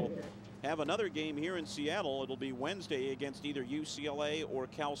Huskies will have another game here in Seattle. It'll be Wednesday against either UCLA or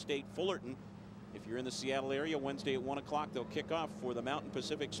Cal State Fullerton. If you're in the Seattle area, Wednesday at 1 o'clock, they'll kick off for the Mountain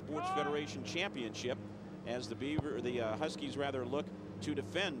Pacific Sports Federation Championship as the Huskies look to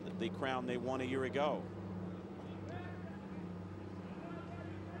defend the crown they won a year ago.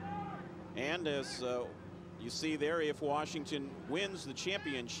 And as you see there, if Washington wins the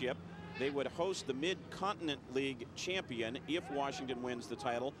championship, they would host the Mid-Continent League champion. If Washington wins the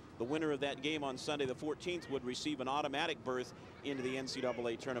title, the winner of that game on Sunday the 14th would receive an automatic berth into the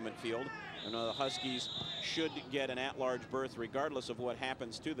NCAA tournament field. And the Huskies should get an at-large berth regardless of what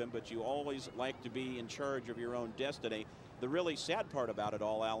happens to them, but you always like to be in charge of your own destiny. the really sad part about it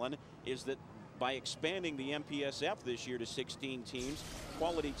all, Alan, is that by expanding the MPSF this year to 16 teams,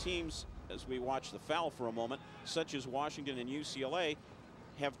 quality teams, as we watch the foul for a moment, such as Washington and UCLA,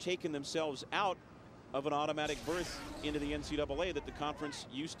 have taken themselves out of an automatic berth into the NCAA that the conference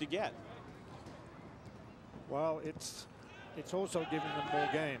used to get. Well, it's also giving them more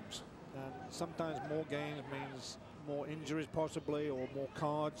games, and sometimes more games means more injuries possibly, or more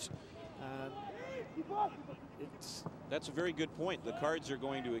cards, and that's a very good point. The cards are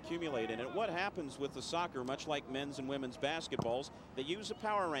going to accumulate, and what happens with the soccer, much like men's and women's basketballs, they use a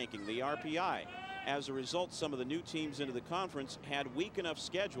power ranking, the RPI. As a result, some of the new teams into the conference had weak enough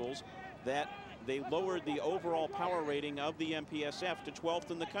schedules that they lowered the overall power rating of the MPSF to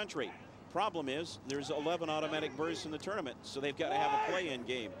 12th in the country. Problem is, there's 11 automatic berths in the tournament, so they've got to have a play-in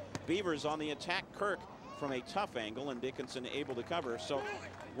game. Beavers on the attack, Kirk from a tough angle, and Dickinson able to cover. So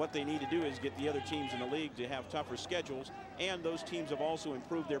what they need to do is get the other teams in the league to have tougher schedules, and those teams have also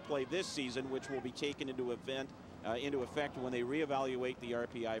improved their play this season, which will be taken into effect when they reevaluate the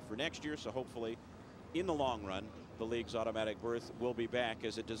RPI for next year. So hopefully, in the long run, the league's automatic berth will be back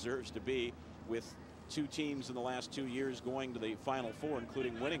as it deserves to be, with 2 teams in the last 2 years going to the Final Four,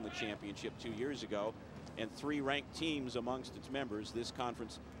 including winning the championship 2 years ago, and 3 ranked teams amongst its members. This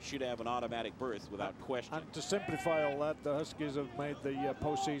conference should have an automatic berth without question. And to simplify all that, the Huskies have made the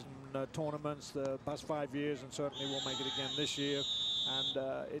postseason tournaments the past 5 years, and certainly will make it again this year. And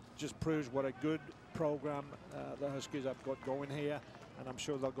it just proves what a good program the Huskies have got going here. And I'm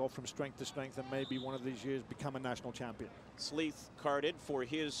sure they'll go from strength to strength, and maybe one of these years become a national champion. Sleeth carded for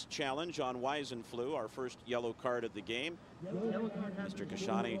his challenge on Weisenfluh, our first yellow card of the game. Mr.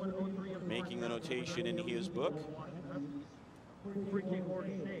 Kashani making the notation in his book.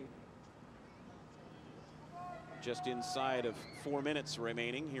 Just inside of 4 minutes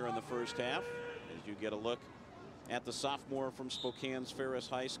remaining here in the first half, as you get a look at the sophomore from Spokane's Ferris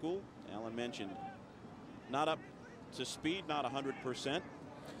High School. Alan mentioned not up to speed, not 100%.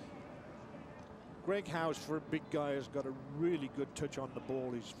 Greg House, for a big guy, has got a really good touch on the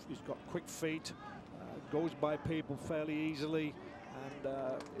ball. He's got quick feet, goes by people fairly easily,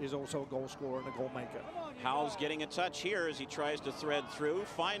 and is also a goal scorer and a goal maker. Howes getting a touch here as he tries to thread through,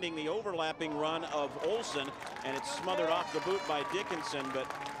 finding the overlapping run of Olsen, and it's smothered off the boot by Dickinson. But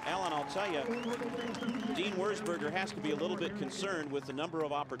Alan, I'll tell you, Dean Wurzburger has to be a little bit concerned with the number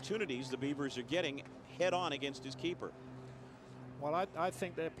of opportunities the Beavers are getting head on against his keeper. Well, I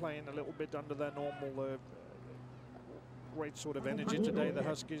think they're playing a little bit under their normal great sort of energy today. The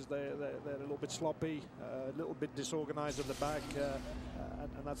Huskies, they're a little bit sloppy, a little bit disorganized at the back,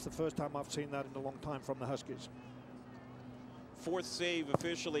 and that's the first time I've seen that in a long time from the Huskies. 4th save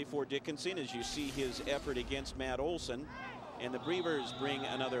officially for Dickinson, as you see his effort against Matt Olsen. And the Beavers bring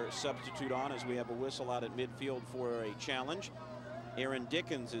another substitute on as we have a whistle out at midfield for a challenge. Aaron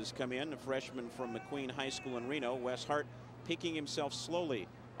Dickens has come in, a freshman from McQueen High School in Reno. Wes Hart picking himself slowly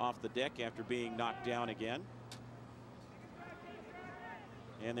off the deck after being knocked down again.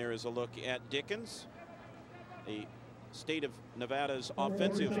 And there is a look at Dickens, a State of Nevada's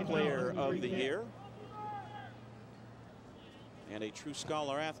Offensive Player of the Year, and a true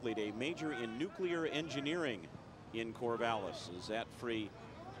scholar athlete, a major in nuclear engineering in Corvallis, as that free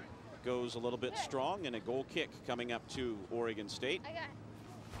goes a little bit strong, and a goal kick coming up to Oregon State.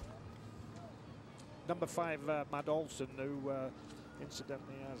 Number 5, Matt Olsen, who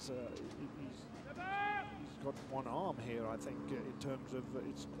incidentally has he's got one arm here. I think in terms of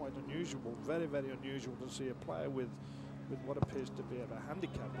it's quite unusual, very, very unusual to see a player with what appears to be a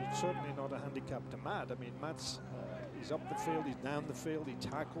handicap. It's certainly not a handicap to Matt. I mean, Matt's he's up the field, he's down the field, he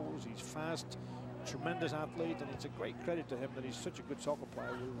tackles, he's fast, tremendous athlete, and it's a great credit to him that he's such a good soccer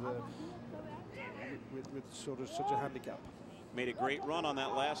player with sort of such a handicap. Made a great run on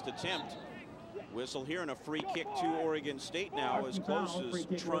that last attempt. Whistle here, and a free kick to Oregon State now, as close as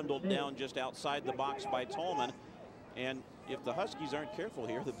trundled down just outside the box by Tallman. And if the Huskies aren't careful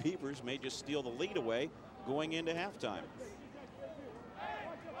here, the Beavers may just steal the lead away going into halftime.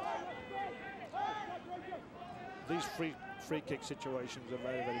 These free kick situations are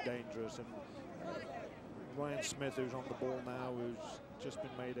very, very dangerous, and Ryan Smith, who's on the ball now, who's just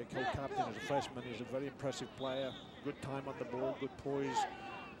been made a co-captain as a freshman, is a very impressive player. Good time on the ball, good poise,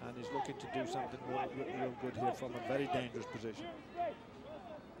 and he's looking to do something real good here from a very dangerous position.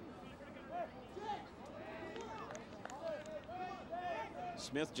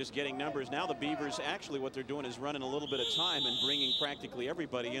 Smith just getting numbers now. The Beavers, actually what they're doing is running a little bit of time and bringing practically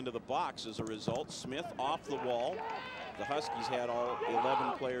everybody into the box as a result. Smith off the wall. The Huskies had all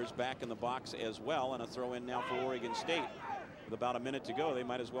 11 players back in the box as well, and a throw in now for Oregon State. With about a minute to go, they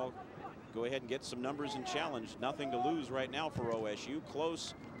might as well go ahead and get some numbers and challenge. Nothing to lose right now for OSU.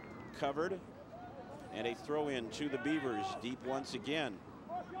 Close, covered, and a throw in to the Beavers. Deep once again.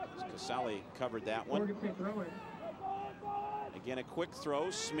 Casale covered that one. Again, a quick throw.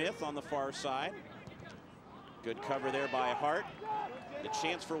 Smith on the far side. Good cover there by Hart. The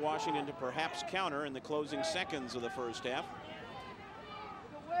chance for Washington to perhaps counter in the closing seconds of the first half.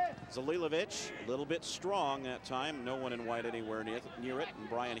 Zalilovic, a little bit strong that time. No one in white anywhere near it. And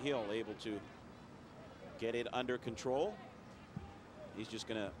Brian Hill able to get it under control. He's just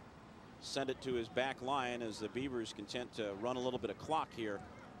going to send it to his back line as the Beavers content to run a little bit of clock here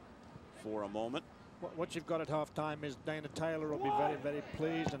for a moment. What you've got at halftime is Dana Taylor will be very, very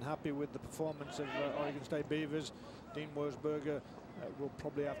pleased and happy with the performance of Oregon State Beavers. Dean Wurzburger will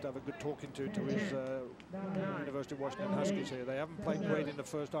probably have to have a good talking to his University of Washington Huskies here. They haven't played great in the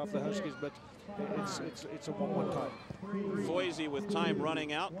first half, the Huskies, but it's a 1-1 tie. Foisey with time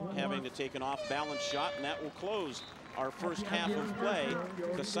running out, having to take an off-balance shot, and that will close our first half of play.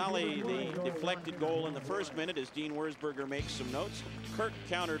 Casale, the deflected goal in the first minute as Dean Wurzburger makes some notes. Kirk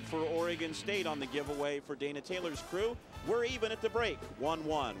countered for Oregon State on the giveaway for Dana Taylor's crew. We're even at the break,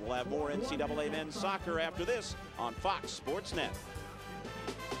 1-1. We'll have more NCAA men's soccer after this on Fox Sports Net.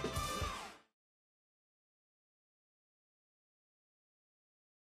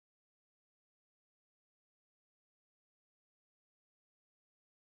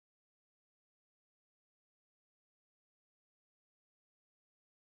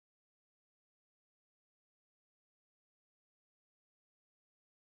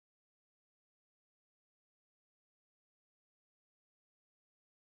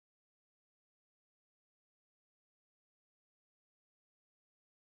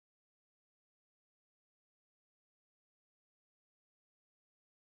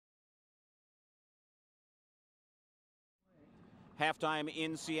 Halftime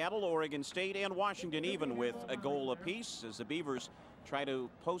in Seattle, Oregon State and Washington even with a goal apiece as the Beavers try to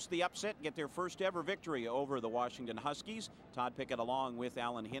post the upset, get their first ever victory over the Washington Huskies. Todd Pickett along with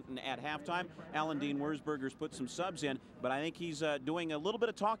Alan Hinton at halftime. Alan, Dean Wurzburger's put some subs in, but I think he's doing a little bit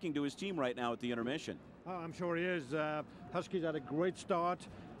of talking to his team right now at the intermission. Oh, I'm sure he is. Huskies had a great start,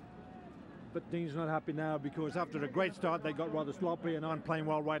 but Dean's not happy now because after a great start they got rather sloppy and aren't playing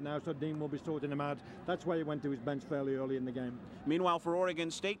well right now, so Dean will be sorting them out. That's why he went to his bench fairly early in the game. Meanwhile, for Oregon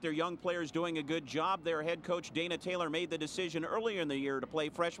State, their young players doing a good job. Their head coach Dana Taylor made the decision earlier in the year to play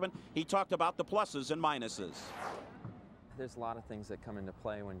freshmen. He talked about the pluses and minuses. There's a lot of things that come into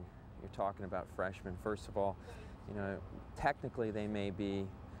play when you're talking about freshmen. First of all, you know, technically they may be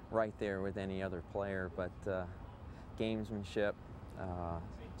right there with any other player, but gamesmanship,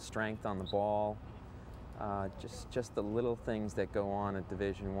 strength on the ball, just the little things that go on at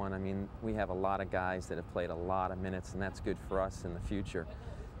Division I. I mean, we have a lot of guys that have played a lot of minutes, and that's good for us in the future.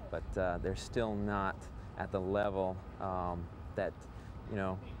 But they're still not at the level that, you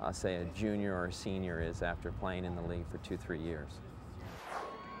know, I'll say a junior or a senior is after playing in the league for 2-3 years.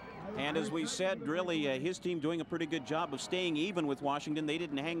 And as we said, really, his team doing a pretty good job of staying even with Washington. They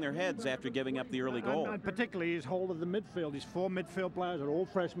didn't hang their heads after giving up the early goal. And particularly his whole of the midfield. His 4 midfield players are all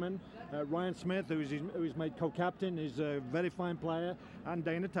freshmen. Ryan Smith, who's made co-captain, is a very fine player. And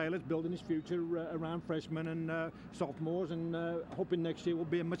Dana Taylor's building his future around freshmen and sophomores, and hoping next year will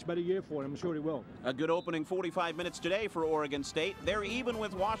be a much better year for him. I'm sure he will. A good opening 45 minutes today for Oregon State. They're even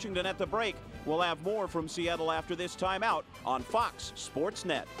with Washington at the break. We'll have more from Seattle after this timeout on Fox Sports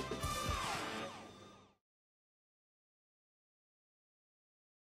Net.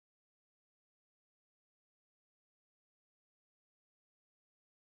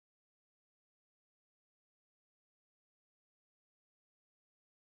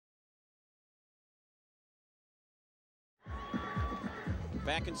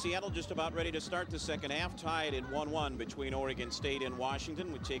 Back in Seattle, just about ready to start the second half, tied at 1-1 between Oregon State and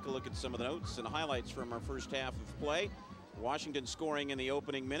Washington. We take a look at some of the notes and highlights from our first half of play. Washington scoring in the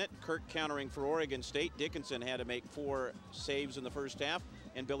opening minute. Kirk countering for Oregon State. Dickinson had to make 4 saves in the first half,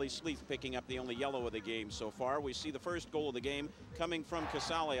 and Billy Sleeth picking up the only yellow of the game so far. We see the first goal of the game coming from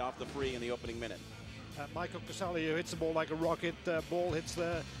Casale off the free in the opening minute. Michael Casale, who hits the ball like a rocket. Ball hits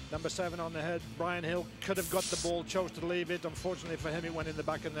the number 7 on the head. Brian Hill could have got the ball, chose to leave it. Unfortunately for him, he went in the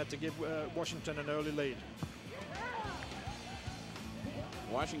back of the net to give Washington an early lead.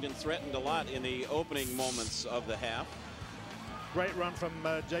 Washington threatened a lot in the opening moments of the half. Great run from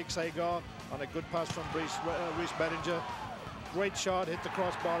Jake Sagar on a good pass from Reese Bettinger. Great shot, hit the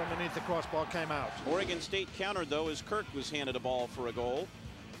crossbar, underneath the crossbar, came out. Oregon State countered, though, as Kirk was handed a ball for a goal.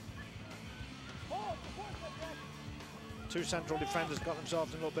 two central defenders got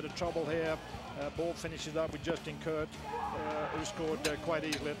themselves in a little bit of trouble here. Ball finishes up with Justin Kurt, who scored quite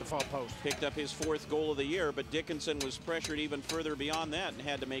easily at the far post. Picked up his 4th goal of the year, but Dickinson was pressured even further beyond that and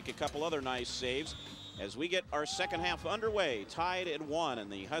had to make a couple other nice saves. As we get our second half underway, tied at 1,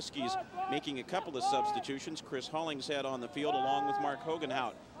 and the Huskies making a couple of substitutions. Chris Hollingshead on the field along with Mark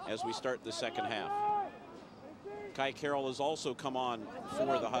Hogenhout as we start the second half. Kai Carroll has also come on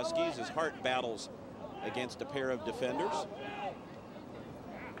for the Huskies as Hart battles against a pair of defenders.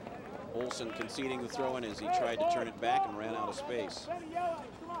 Olsen conceding the throw-in as he tried to turn it back and ran out of space.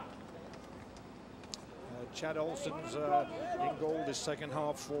 Chad Olsen's in goal this second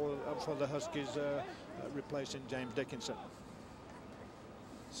half for the Huskies, replacing James Dickinson.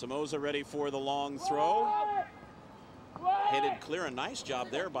 Somoza ready for the long throw. Headed clear. A nice job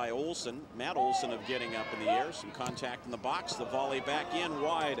there by Olsen. Matt Olsen of getting up in the air. Some contact in the box. The volley back in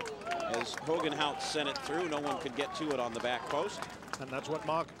wide as Hogenhout sent it through. No one could get to it on the back post. And that's what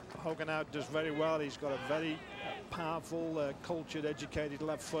Mark Hogenhout does very well. He's got a very powerful, cultured, educated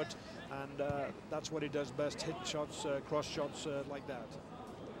left foot, and that's what he does best, hit shots, cross shots like that.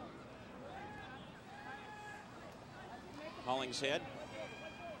 Hollingshead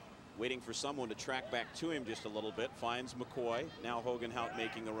waiting for someone to track back to him just a little bit. Finds McCoy. Now Hogenhout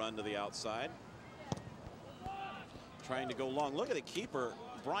making a run to the outside. Trying to go long. Look at the keeper.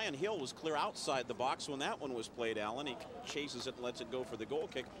 Brian Hill was clear outside the box when that one was played, Alan. He chases it and lets it go for the goal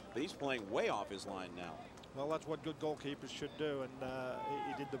kick, but he's playing way off his line now. Well, that's what good goalkeepers should do, and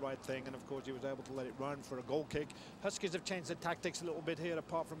he did the right thing, and of course he was able to let it run for a goal kick. Huskies have changed their tactics a little bit here,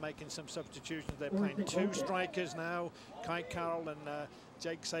 apart from making some substitutions. They're playing 2 strikers now, Kai Carroll and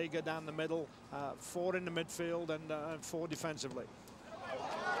Jake Sager down the middle, 4 in the midfield and 4 defensively.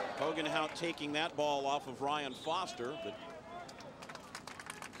 Hogenhout taking that ball off of Ryan Foster, but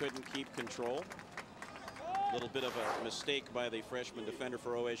couldn't keep control. A little bit of a mistake by the freshman defender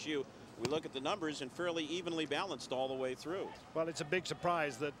for OSU. We look at the numbers and fairly evenly balanced all the way through. Well, it's a big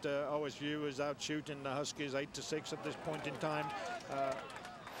surprise that OSU is out shooting the Huskies 8-6 at this point in time.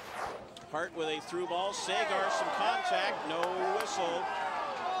 Hart with a through ball. Sagar, some contact, no whistle.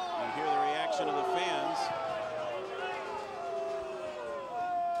 You hear the reaction of the fans.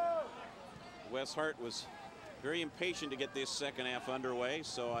 Wes Hart was very impatient to get this second half underway,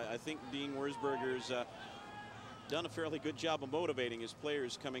 so I think Dean Wurzburger's done a fairly good job of motivating his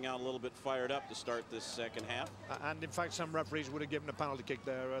players, coming out a little bit fired up to start this second half. And in fact, some referees would have given a penalty kick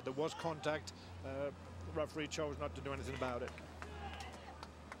there. There was contact. The referee chose not to do anything about it.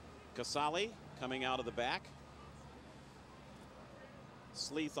 Casale coming out of the back.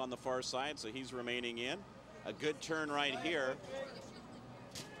 Sleeth on the far side, so he's remaining in. A good turn right here.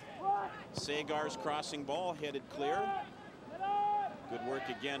 Sagar's crossing ball headed clear. Good work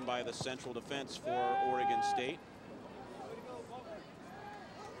again by the central defense for Oregon State.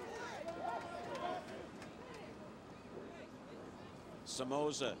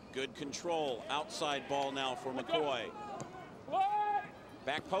 Somoza, good control. Outside ball now for McCoy.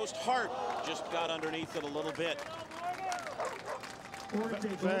 Back post, Hart just got underneath it a little bit.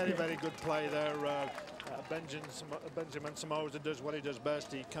 Very, very good play there. Benjamin Somoza does what he does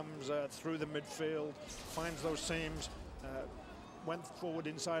best. He comes through the midfield, finds those seams, went forward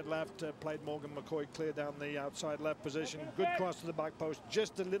inside left, played Morgan McCoy clear down the outside left position. Good cross to the back post,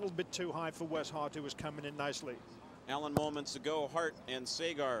 just a little bit too high for Wes Hart, who was coming in nicely. Alan, moments ago, Hart and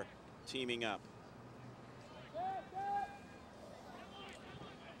Sagar teaming up.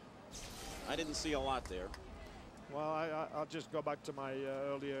 I didn't see a lot there. Well, I'll just go back to my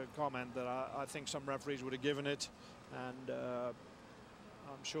earlier comment that I think some referees would have given it, and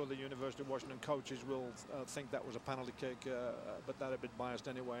I'm sure the University of Washington coaches will think that was a penalty kick, but they're a bit biased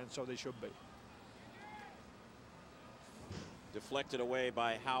anyway, and so they should be. Deflected away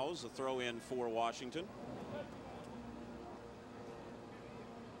by Howes, a throw in for Washington.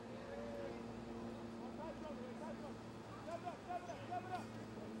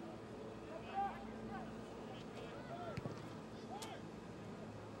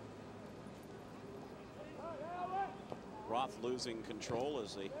 Roth losing control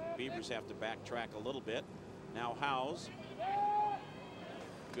as the Beavers have to backtrack a little bit. Now Howes.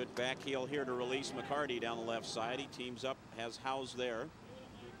 Good back heel here to release McCarty down the left side. He teams up, has Howes there.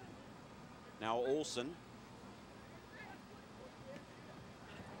 Now Olsen.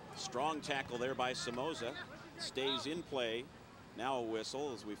 Strong tackle there by Somoza. Stays in play. Now a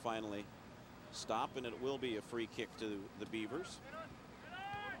whistle as we finally stop, and it will be a free kick to the Beavers.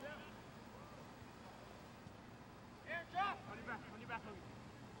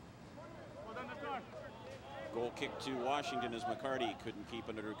 Goal kick to Washington as McCarty couldn't keep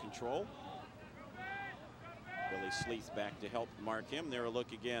it under control. Billy Sleeth back to help mark him. There a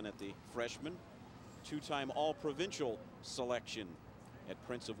look again at the freshman, two-time all-provincial selection at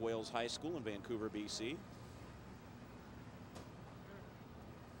Prince of Wales High School in Vancouver, BC.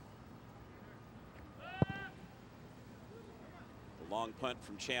 The long punt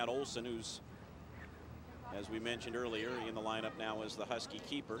from Chad Olson, who's, as we mentioned earlier, in the lineup now as the Husky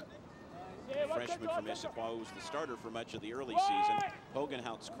keeper. Freshman from Issaquah, who's the starter for much of the early season.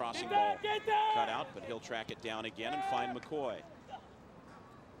 Hogenhout's crossing ball cut out, but he'll track it down again and find McCoy.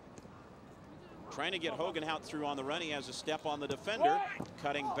 Trying to get Hogenhout through on the run. He has a step on the defender.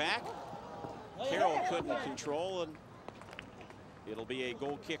 Cutting back. Carroll couldn't control, and it'll be a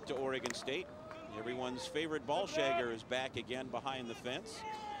goal kick to Oregon State. Everyone's favorite ball shagger is back again behind the fence.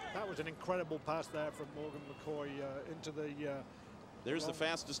 That was an incredible pass there from Morgan McCoy into the... There's the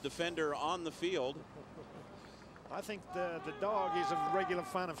fastest defender on the field. I think the dog is a regular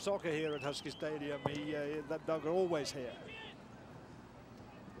fan of soccer here at Husky Stadium. That dog are always here.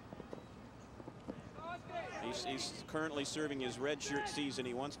 He's currently serving his redshirt season.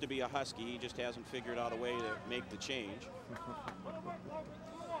 He wants to be a Husky. He just hasn't figured out a way to make the change.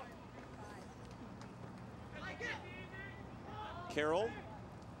 Carroll,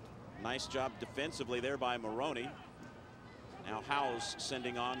 nice job defensively there by Maroney. Now Howes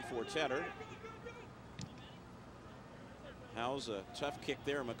sending on for Tedder. Howes, a tough kick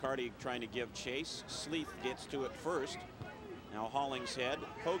there. McCarty trying to give chase. Sleeth gets to it first. Now Hollingshead,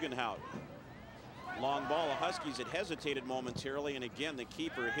 Hogenhout. Long ball. The Huskies had hesitated momentarily, and again the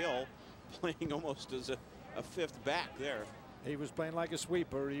keeper Hill playing almost as a fifth back there. He was playing like a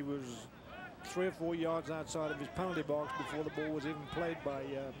sweeper. He was 3 or 4 yards outside of his penalty box before the ball was even played by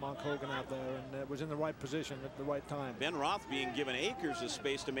Mark Hogenhout there, and was in the right position at the right time. Ben Roth being given acres of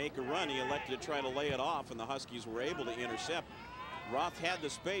space to make a run. He elected to try to lay it off, and the Huskies were able to intercept. Roth had the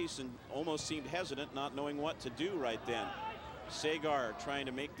space and almost seemed hesitant, not knowing what to do right then. Sagar trying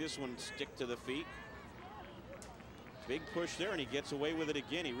to make this one stick to the feet. Big push there, and he gets away with it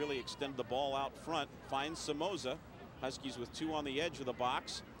again. He really extended the ball out front. Finds Somoza. Huskies with 2 on the edge of the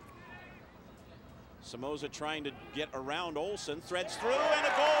box. Somoza trying to get around Olson, threads through, and a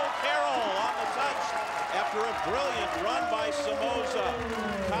goal. Carroll on the touch after a brilliant run by Somoza.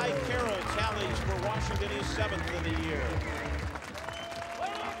 Kai Carroll tallies for Washington his 7th of the year.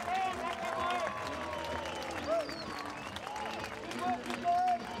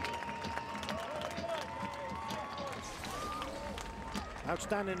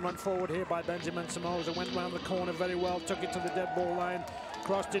 Outstanding run forward here by Benjamin Somoza. Went round the corner very well, took it to the dead ball line,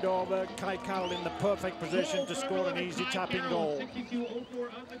 crossed it over. Kai Carroll in the perfect position to score an easy tapping goal.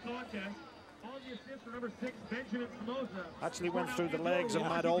 Actually went through the legs of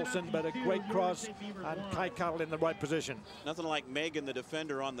Matt Olson, but a great cross, and Kai Carroll in the right position. Nothing like Megan, the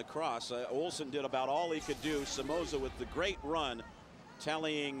defender, on the cross. Olson did about all he could do. Somoza with the great run,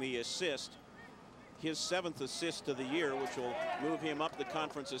 tallying the assist. His 7th assist of the year, which will move him up the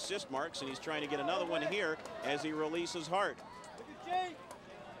conference assist marks, and he's trying to get another one here as he releases Hart.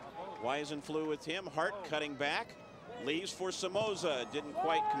 Wisen flew with him. Hart cutting back, leaves for Somoza. Didn't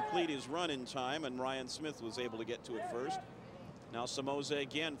quite complete his run in time, and Ryan Smith was able to get to it first. Now Somoza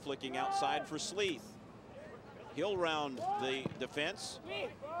again flicking outside for Sleeth. He'll round the defense.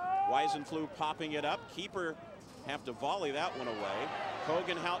 Wisen flew popping it up. Keeper have to volley that one away.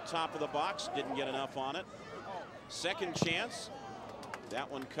 Hogenhout top of the box, didn't get enough on it. Second chance,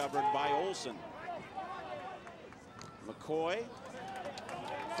 that one covered by Olson. McCoy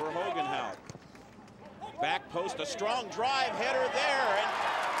for Hogenhout. Back post, a strong drive, header there,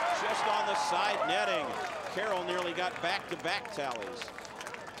 and just on the side netting. Carroll nearly got back-to-back tallies.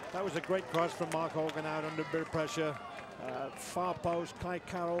 That was a great cross from Mark Hogenhout under a bit of pressure. Far post, Kai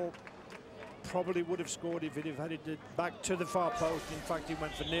Carroll probably would have scored if he'd have had it back to the far post. In fact, he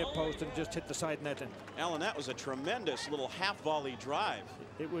went for near post and just hit the side netting. Alan, that was a tremendous little half volley drive.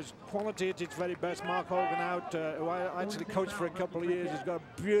 It was quality at its very best. Mark Hogenhout, who I actually coached for a couple of years, has got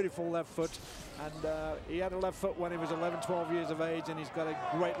a beautiful left foot, and he had a left foot when he was 11, 12 years of age, and he's got a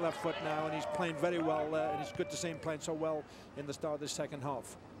great left foot now, and he's playing very well, and it's good to see him playing so well in the start of the second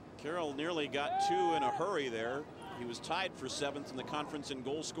half. Carroll nearly got 2 in a hurry there. He was tied for 7th in the conference in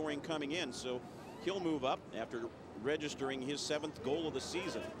goal scoring coming in, so he'll move up after registering his 7th goal of the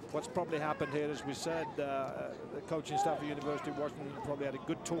season. What's probably happened here, as we said, the coaching staff at University of Washington probably had a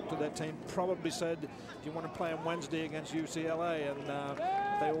good talk to their team, probably said, do you want to play on Wednesday against UCLA? And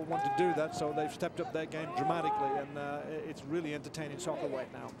they all want to do that, so they've stepped up their game dramatically, and it's really entertaining soccer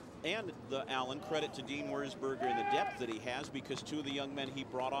right now. And Allen, credit to Dean Wurzburger and the depth that he has, because 2 of the young men he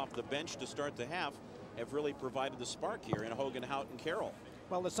brought off the bench to start the half have really provided the spark here in Hogenhout and Carroll.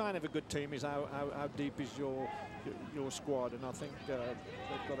 Well, the sign of a good team is how deep is your squad, and I think they've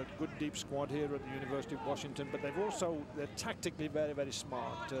got a good deep squad here at the University of Washington. But they're tactically very, very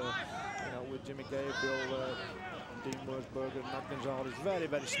smart. You know, with Jimmy Gabriel, Dean Wurzburger, and Matt Gonzalez, very,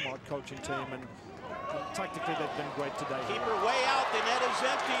 very smart coaching team, and tactically they've been great today. Keeper way out. The net is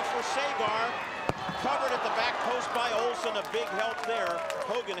empty for Sagar. Covered at the back post by Olsen. A big help there.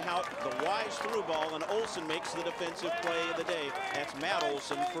 Hogenhout, the wise through ball, and Olsen makes the defensive play of the day. That's Matt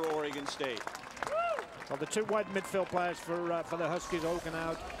Olsen for Oregon State. Well, the two wide midfield players for the Huskies,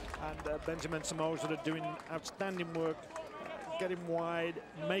 Hogenhout and Benjamin Somoza, are doing outstanding work, getting wide,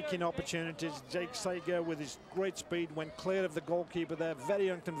 making opportunities. Jake Sager, with his great speed, went clear of the goalkeeper there. Very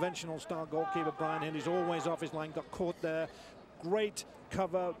unconventional style goalkeeper Brian Hill. He's always off his line, got caught there. Great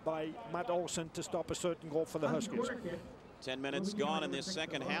cover by Matt Olsen to stop a certain goal for the Huskies. 10 minutes gone in this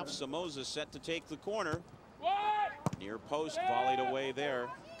second half. Somoza set to take the corner. Near post, volleyed away there.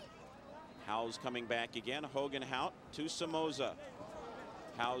 Howes coming back again. Hogenhout to Somoza.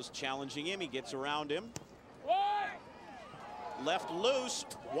 Howes challenging him. He gets around him. Left loose.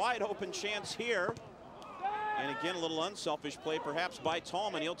 Wide open chance here. And again, a little unselfish play perhaps by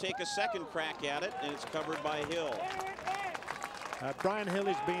Tallman. He'll take a second crack at it, and it's covered by Hill. Brian Hill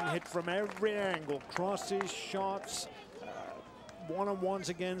is being hit from every angle. Crosses, shots, one-on-ones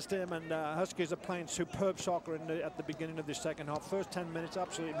against him, and Huskies are playing superb soccer at the beginning of the second half. First 10 minutes,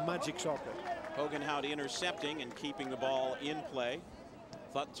 absolutely magic soccer. Hogenhout intercepting and keeping the ball in play.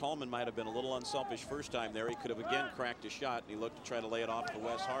 Thought Tallman might have been a little unselfish first time there. He could have again cracked a shot, and he looked to try to lay it off to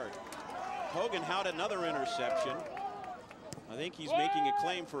Wes Hart. Hogenhout, another interception. I think he's making a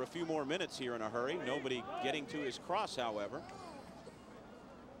claim for a few more minutes here in a hurry. Nobody getting to his cross, however.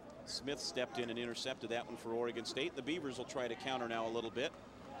 Smith stepped in and intercepted that one for Oregon State. The Beavers will try to counter now a little bit.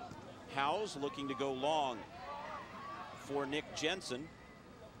 Howes looking to go long for Nick Jensen.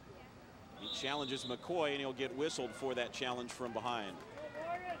 He challenges McCoy, and he'll get whistled for that challenge from behind.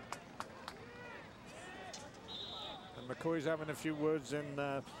 And McCoy's having a few words in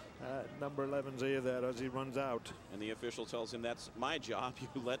number 11's ear there as he runs out. And the official tells him, that's my job.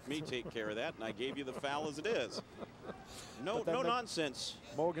 You let me take care of that, and I gave you the foul as it is. No nonsense.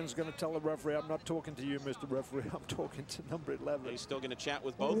 Morgan's going to tell the referee, I'm not talking to you, Mr. Referee. I'm talking to number 11. He's still going to chat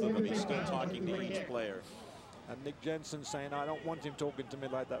with both of them. He's still talking to each player. And Nick Jensen saying, I don't want him talking to me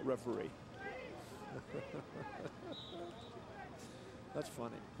like that, referee. That's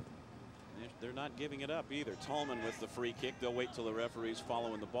funny. They're not giving it up either. Tallman with the free kick. They'll wait till the referee's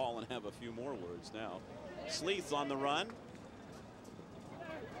following the ball and have a few more words now. Sleeth on the run.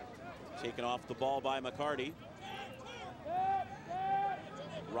 Taken off the ball by McCarty.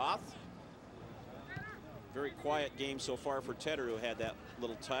 Roth. Very quiet game so far for Tedder, who had that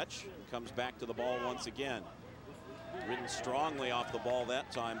little touch. Comes back to the ball once again. Ridden strongly off the ball that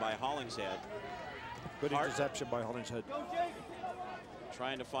time by Hollingshead. Good interception by Hollingshead.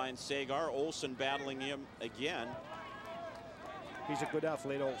 Trying to find Sagar. Olsen battling him again. He's a good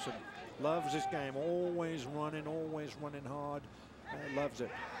athlete, Olsen. Loves this game. Always running hard. Loves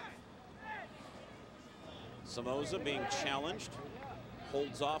it. Somoza being challenged.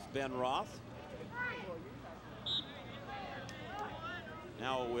 Holds off Ben Roth.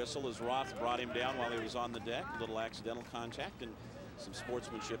 Now a whistle as Roth brought him down while he was on the deck. A little accidental contact and some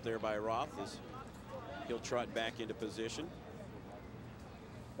sportsmanship there by Roth as he'll trot back into position.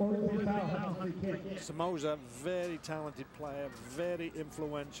 Somoza, very talented player, very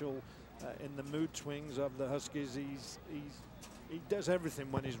influential in the mood swings of the Huskies. He does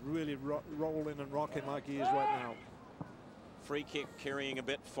everything when he's really rolling and rocking like he is right now. Free kick carrying a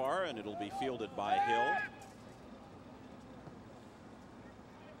bit far, and it'll be fielded by Hill.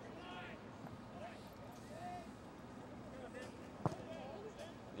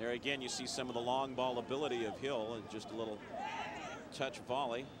 There again, you see some of the long ball ability of Hill, and just a little touch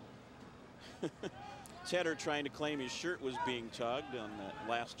volley. Tedder trying to claim his shirt was being tugged on that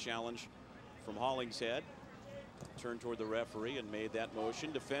last challenge from Hollingshead. Turned toward the referee and made that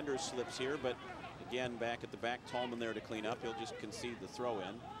motion. Defender slips here, but again back at the back, Tallman there to clean up. He'll just concede the throw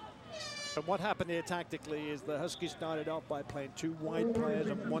in. And what happened here tactically is the Huskies started off by playing two wide players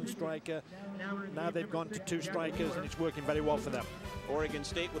and one striker. Now they've gone to two strikers, and it's working very well for them. Oregon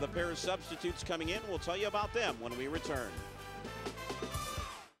State with a pair of substitutes coming in. We'll tell you about them when we return.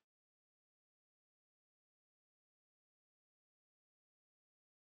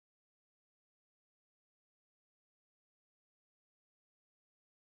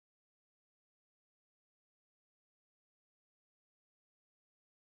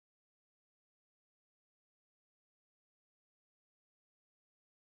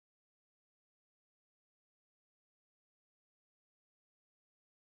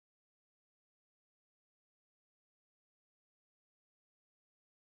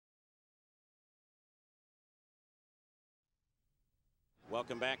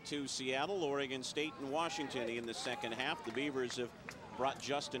 Welcome back to Seattle. Oregon State and Washington in the second half. The Beavers have brought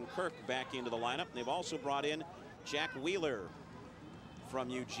Justin Kirk back into the lineup. They've also brought in Jack Wheeler from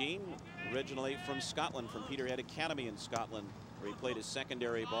Eugene, originally from Scotland, from Peterhead Academy in Scotland, where he played his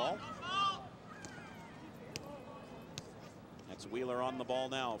secondary ball. That's Wheeler on the ball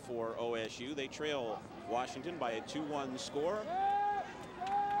now for OSU. They trail Washington by a 2-1 score.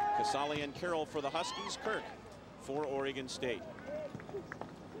 Casale and Carroll for the Huskies. Kirk for Oregon State.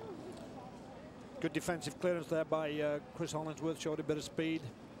 Good defensive clearance there by Chris Hollingsworth. Showed a bit of speed.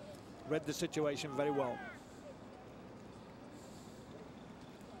 Read the situation very well.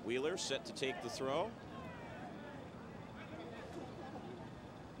 Wheeler set to take the throw.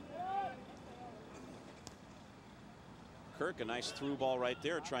 Kirk, a nice through ball right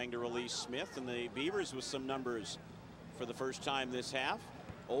there, trying to release Smith, and the Beavers with some numbers for the first time this half.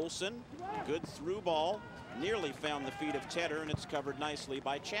 Olsen, good through ball, nearly found the feet of Tedder, and it's covered nicely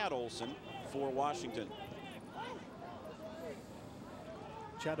by Chad Olsen for Washington.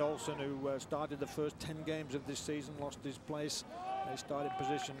 Chad Olsen, who started the first 10 games of this season, lost his place. He started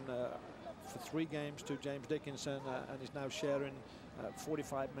position for 3 games to James Dickinson, and is now sharing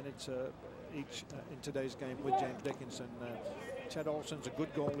 45 minutes each in today's game with James Dickinson. Chad Olsen's a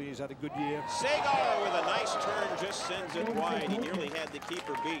good goalie. He's had a good year. Segar with a nice turn just sends it wide. He nearly had the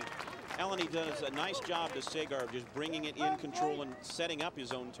keeper beat. Alan, he does a nice job to Segar, just bringing it in control and setting up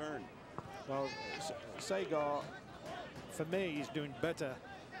his own turn. Well, Segar, for me, he's doing better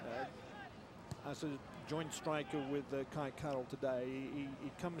as a joint striker with Kai Carroll today.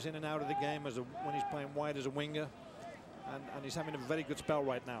 He comes in and out of the game when he's playing wide as a winger, and he's having a very good spell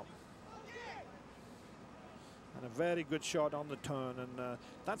right now. And a very good shot on the turn, and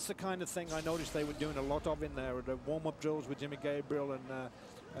that's the kind of thing I noticed they were doing a lot of in there at the warm-up drills with Jimmy Gabriel and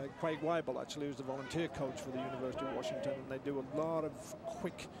Craig Weibel, actually, who's the volunteer coach for the University of Washington, and they do a lot of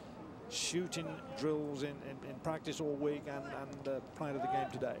quick shooting drills in practice all week and prior to the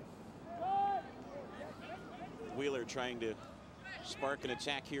game today. Wheeler trying to spark an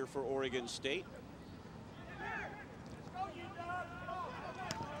attack here for Oregon State.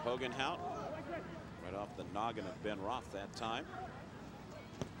 Hogenhout right off the noggin of Ben Roth that time.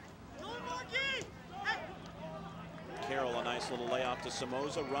 Carroll, a nice little layoff to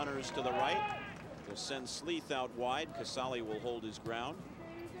Somoza. Runners to the right. Will send Sleeth out wide. Casale will hold his ground.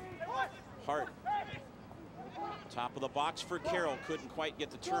 Hart. Top of the box for Carroll. Couldn't quite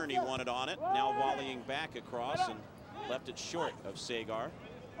get the turn he wanted on it. Now volleying back across and left it short of Segar.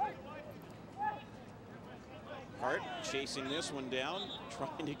 Hart chasing this one down,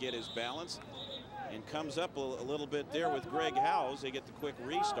 trying to get his balance, and comes up a little bit there with Greg Howes. They get the quick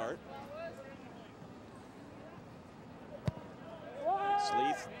restart.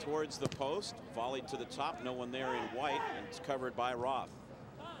 Sleeth towards the post, volleyed to the top, no one there in white, and it's covered by Roth.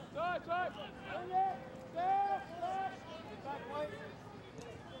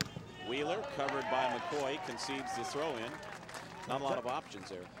 Wheeler covered by McCoy, concedes the throw in. Not a lot of options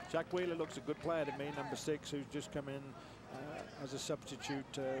there. Jack Wheeler looks a good player to me, number 6, who's just come in as a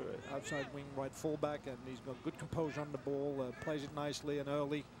substitute outside wing right fullback, and he's got good composure on the ball, plays it nicely and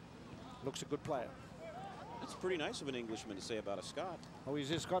early. Looks a good player. That's pretty nice of an Englishman to say about a Scot. Oh, he's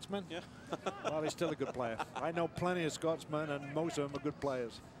a Scotsman? Yeah. Well, he's still a good player. I know plenty of Scotsmen, and most of them are good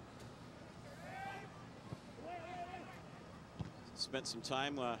players. Spent some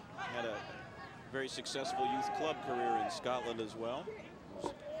time, had a very successful youth club career in Scotland as well.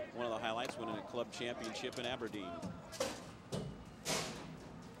 One of the highlights, winning a club championship in Aberdeen.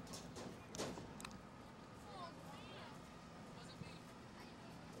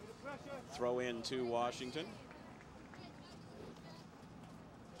 Throw in to Washington.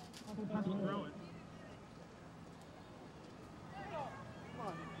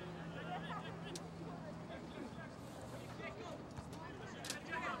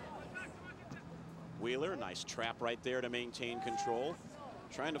 Wheeler, nice trap right there to maintain control.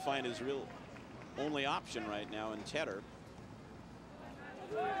 Trying to find his real only option right now in Tedder.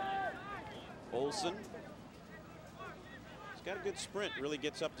 Olsen. He's got a good sprint, really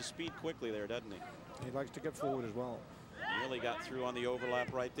gets up to speed quickly there, doesn't he? He likes to get forward as well. Really got through on the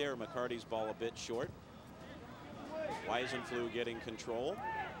overlap right there. McCarty's ball a bit short. Weisenflue getting control.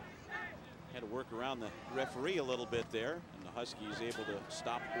 Had to work around the referee a little bit there, and the Huskies able to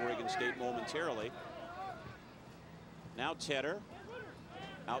stop Oregon State momentarily. Now Tedder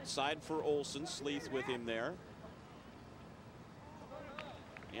outside for Olsen. Sleeth with him there,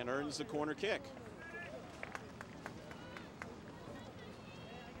 and earns the corner kick.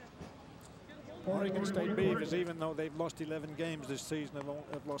 Oregon State Beavers, even though they've lost 11 games this season,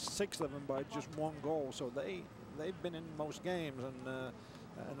 have lost 6 of them by just 1 goal. So they've been in most games, and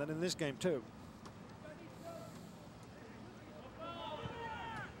then in this game too.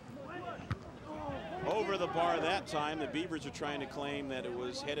 Over the bar that time. The Beavers are trying to claim that it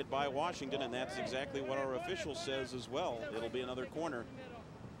was headed by Washington, and that's exactly what our official says as well. It'll be another corner.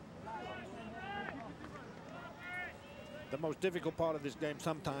 The most difficult part of this game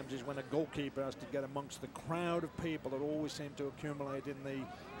sometimes is when a goalkeeper has to get amongst the crowd of people that always seem to accumulate in the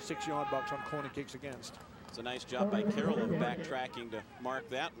 6-yard box on corner kicks against. It's a nice job by Carroll of backtracking to mark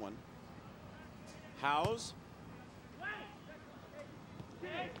that one. Howes.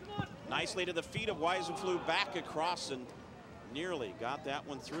 Nicely to the feet of Weisenflue, back across and nearly got that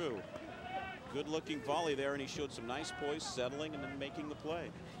one through. Good looking volley there, and he showed some nice poise, settling and then making the play.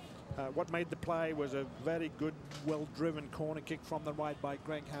 What made the play was a very good, well-driven corner kick from the right by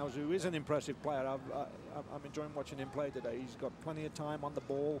Greg Howes, who is an impressive player. I'm enjoying watching him play today. He's got plenty of time on the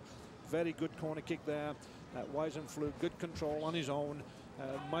ball. Very good corner kick there. Weisenflue, good control on his own.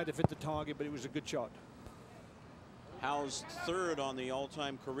 Might have hit the target, but it was a good shot. Howes third on the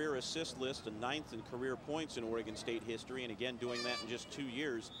all-time career assist list and 9th in career points in Oregon State history, and again doing that in just 2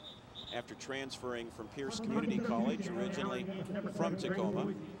 years after transferring from Pierce Community College, originally from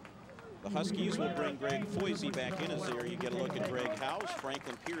Tacoma. The Huskies will bring Greg Foisey back in, as there you get a look at Greg Howes,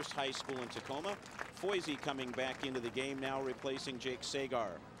 Franklin Pierce High School in Tacoma. Foisey coming back into the game now, replacing Jake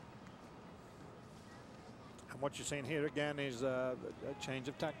Sagar. And what you're seeing here again is a change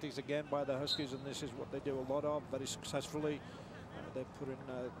of tactics again by the Huskies, and this is what they do a lot of very successfully. They put in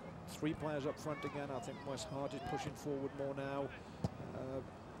 3 players up front again. I think Wes Hart is pushing forward more now.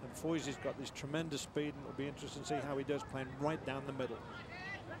 And Foisey's got this tremendous speed, and it'll be interesting to see how he does playing right down the middle.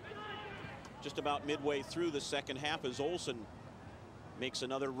 Just about midway through the second half as Olsen makes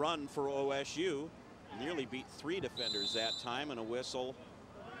another run for OSU. Nearly beat 3 defenders that time, and a whistle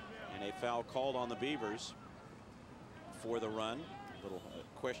and a foul called on the Beavers for the run. Little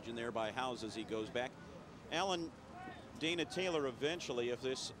question there by Howes as he goes back. Alan, Dana Taylor eventually, if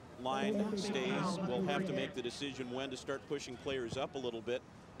this line stays, will have to make the decision when to start pushing players up a little bit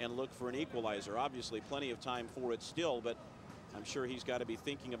and look for an equalizer. Obviously plenty of time for it still, but I'm sure he's got to be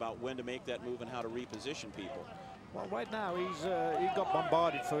thinking about when to make that move and how to reposition people. Well, right now he got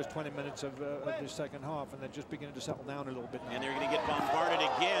bombarded first 20 minutes of the second half, and they're just beginning to settle down a little bit now. And they're going to get bombarded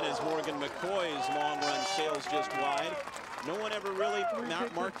again as Morgan McCoy's long run sails just wide. No one ever really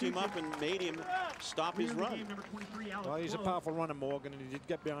marked him up and made him stop his run. Well, he's a powerful runner, Morgan, and he did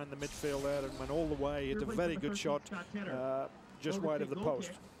get behind the midfield there and went all the way. Hit a very good shot just wide of the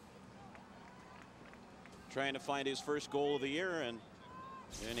post. Trying to find his first goal of the year, and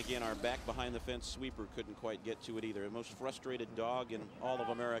again, our back behind the fence sweeper couldn't quite get to it either. The most frustrated dog in all of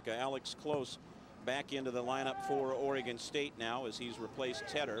America. Alex Close back into the lineup for Oregon State now as he's replaced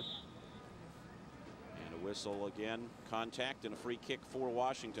Tedder. And a whistle again, contact, and a free kick for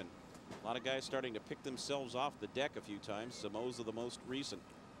Washington. A lot of guys starting to pick themselves off the deck a few times. Somoza the most recent.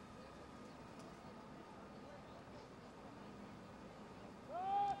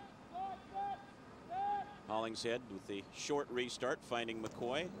 Hollingshead with the short restart, finding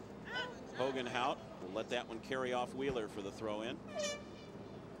McCoy. Hogenhout will let that one carry off Wheeler for the throw in.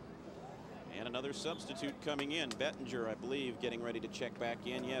 And another substitute coming in. Bettinger, I believe, getting ready to check back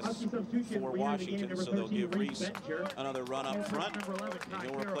in. Yes, for Washington. So they'll give Reese another run up front. And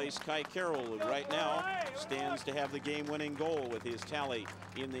he'll replace Kai Carroll, who right now stands to have the game-winning goal with his tally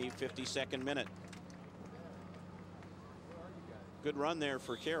in the 52nd minute. Good run there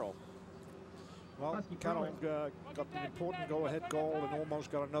for Carroll. Well, Carroll got an important go-ahead goal and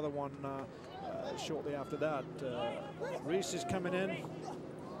almost got another one shortly after that. Reese is coming in.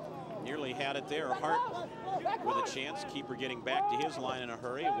 Nearly had it there. Hart with a chance. Keeper getting back to his line in a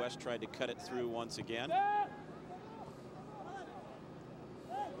hurry. West tried to cut it through once again.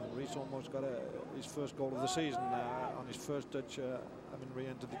 Reese almost got his first goal of the season on his first touch, having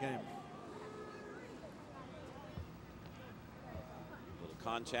re-entered the game.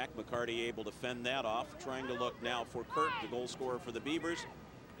 Contact. McCarty able to fend that off. Trying to look now for Kirk, the goal scorer for the Beavers,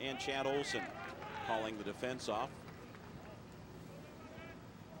 and Chad Olsen calling the defense off.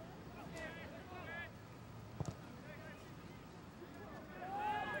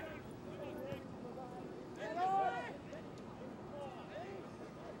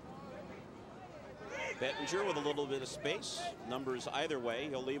 Bettinger with a little bit of space. Numbers either way.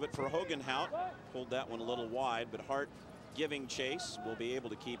 He'll leave it for Hogenhout. Pulled that one a little wide, but Hart giving chase, will be able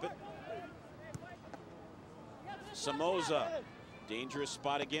to keep it. Somoza, dangerous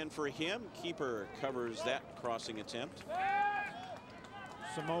spot again for him. Keeper covers that crossing attempt.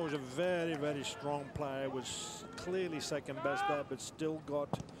 Somoza, very, very strong player, was clearly second best there, but still got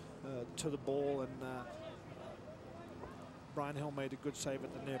to the ball, and Brian Hill made a good save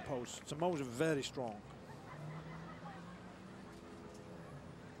at the near post. Samoa very strong.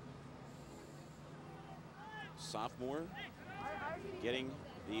 Sophomore getting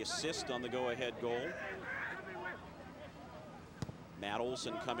the assist on the go-ahead goal. Matt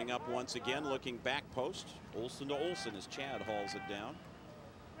Olson coming up once again, looking back post. Olson to Olson as Chad hauls it down.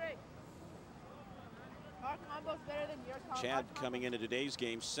 Chad coming into today's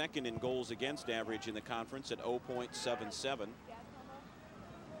game second in goals against average in the conference at 0.77.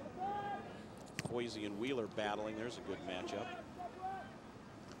 Foisey and Wheeler battling. There's a good matchup.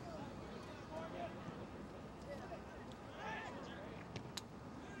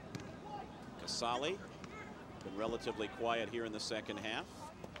 Casale been relatively quiet here in the second half.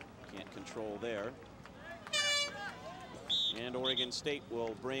 Can't control there. And Oregon State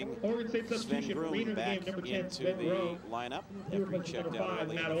will bring Sven Groom back into the lineup after he checked out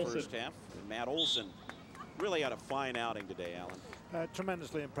early in the first half. And Matt Olson really had a fine outing today, Alan.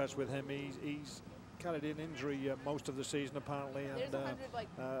 Tremendously impressed with him. He's carried an injury most of the season apparently, and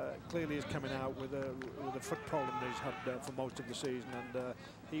clearly is coming out with a foot problem that he's had for most of the season, and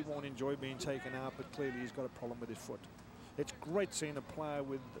he won't enjoy being taken out, but clearly he's got a problem with his foot. It's great seeing a player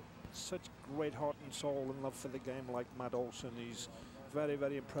with such great heart and soul and love for the game like Matt Olson. He's very,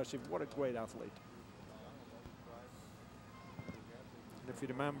 very impressive. What a great athlete. And if you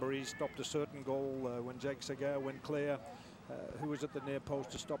remember, he stopped a certain goal when Jake Segar went clear, who was at the near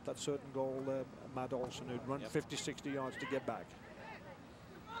post to stop that certain goal, Matt Olson, who'd run 50, 60 yards to get back.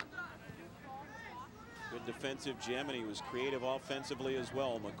 Good defensive gem, and he was creative offensively as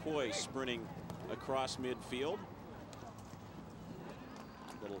well. McCoy sprinting across midfield.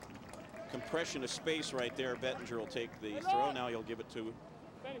 Little compression of space right there. Bettinger will take the throw. Now he'll give it to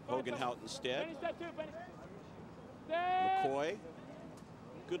Hogenhout instead. McCoy,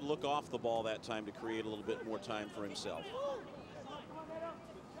 good look off the ball that time to create a little bit more time for himself.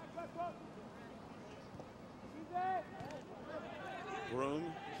 Groom,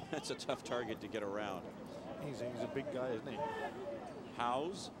 that's a tough target to get around. He's a big guy, isn't he?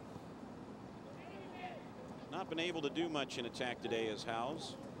 Howes. Not been able to do much in attack today as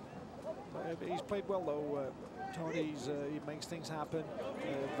Howes. He's played well though, Todd. He makes things happen.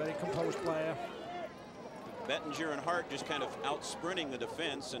 Very composed player. Bettinger and Hart just kind of out sprinting the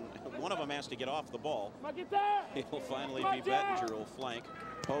defense, and one of them has to get off the ball. It'll finally be Bettinger who'll flank.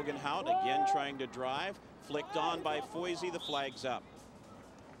 Hogenhout again trying to drive. Flicked on by Foisey. The flag's up.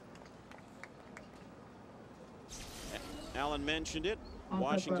 Alan mentioned it.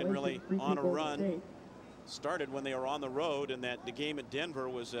 Washington really on a run. Started when they were on the road, and that the game at Denver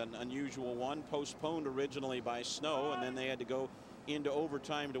was an unusual one, postponed originally by snow, and then they had to go into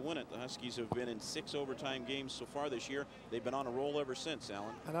overtime to win it. The Huskies have been in 6 overtime games so far this year. They've been on a roll ever since,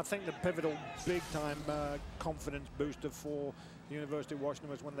 Alan. And I think the pivotal big-time confidence booster for the University of Washington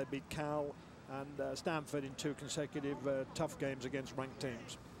was when they beat Cal and Stanford in 2 consecutive tough games against ranked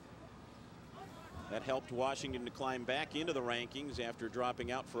teams. That helped Washington to climb back into the rankings after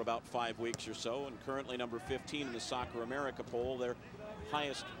dropping out for about 5 weeks or so, and currently number 15 in the Soccer America poll, their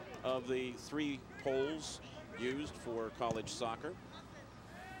highest of the 3 polls used for college soccer.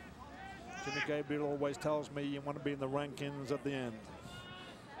 Jimmy Gabriel always tells me you want to be in the rankings at the end.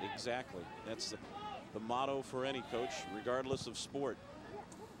 Exactly. That's the motto for any coach, regardless of sport.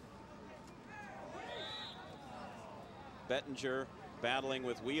 Bettinger battling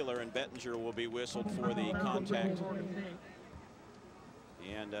with Wheeler, and Bettinger will be whistled for the contact.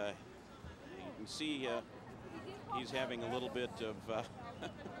 And you can see he's having a little bit of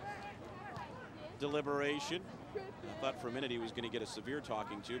deliberation. I thought for a minute he was going to get a severe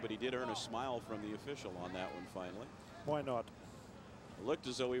talking to, but he did earn a smile from the official on that one finally. Why not? It looked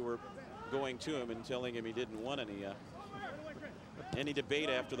as though we were going to him and telling him he didn't want any debate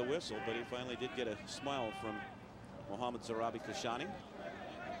after the whistle, but he finally did get a smile from Mohamed Zarabi Kashani.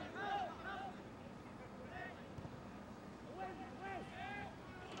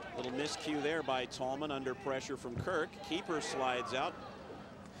 Little miscue there by Tallman under pressure from Kirk. Keeper slides out.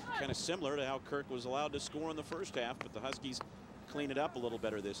 Kind of similar to how Kirk was allowed to score in the first half, but the Huskies clean it up a little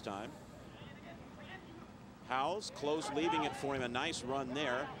better this time. Howes close, leaving it for him. A nice run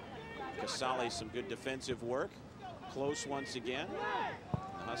there. Casale, some good defensive work. Close once again.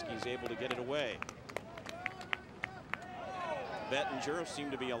 The Huskies able to get it away. Bettinger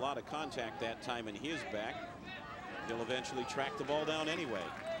seemed to be a lot of contact that time in his back. He'll eventually track the ball down anyway.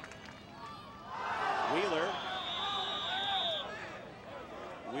 Wheeler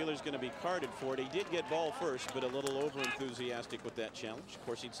Wheeler's going to be carded for it. He did get ball first, but a little over-enthusiastic with that challenge. Of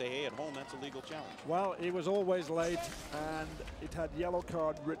course, he'd say, hey, at home, that's a legal challenge. Well, he was always late, and it had yellow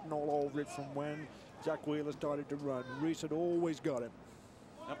card written all over it from when Jack Wheeler started to run. Reese had always got him.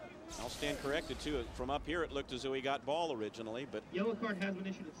 Yep. I'll stand corrected, too. From up here, it looked as though he got ball originally, but Yellow card has been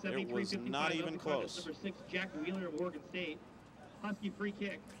issued at 73:55. it was not even close. Number 6, Jack Wheeler of Oregon State. Husky free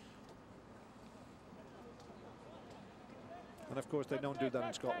kick. And of course, they don't do that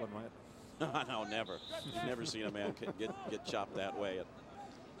in Scotland, right? No, never. You've never seen a man get chopped that way at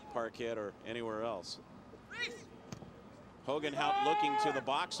Parkhead or anywhere else. Hogenhout looking to the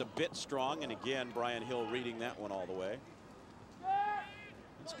box, a bit strong, and again, Brian Hill reading that one all the way.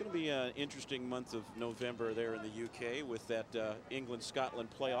 It's going to be an interesting month of November there in the UK with that England-Scotland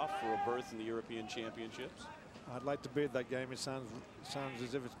playoff for a berth in the European Championships. I'd like to be at that game. It sounds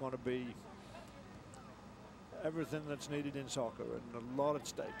as if it's going to be everything that's needed in soccer and a lot at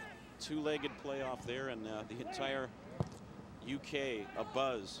stake. Two-legged playoff there, and the entire UK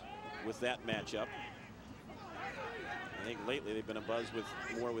abuzz with that matchup. I think lately they've been abuzz with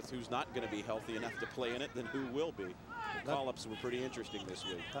more with who's not going to be healthy enough to play in it than who will be. The call-ups were pretty interesting this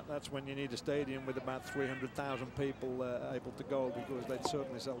week. That's when you need a stadium with about 300,000 people able to go, because they'd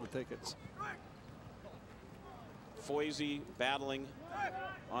certainly sell the tickets. Foisey battling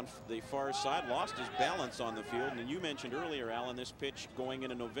on the far side, lost his balance on the field. And you mentioned earlier, Alan, this pitch going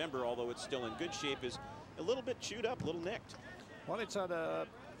into November, although it's still in good shape, is a little bit chewed up, a little nicked. Well, it's had a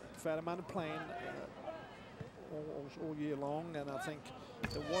fair amount of playing all year long, and I think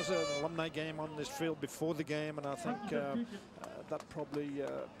there was an alumni game on this field before the game, and I think that probably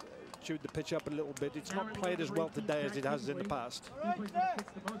chewed the pitch up a little bit. It's not played as well today as it has in the past.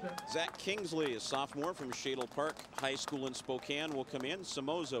 Zach Kingsley, a sophomore from Shadle Park High School in Spokane, will come in.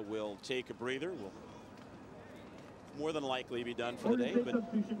 Somoza will take a breather. Will more than likely be done for the day,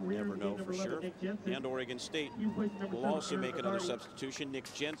 but never know for sure. And Oregon State will also make another substitution.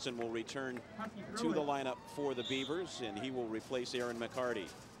 Nick Jensen will return to the lineup for the Beavers, and he will replace Aaron McCarty.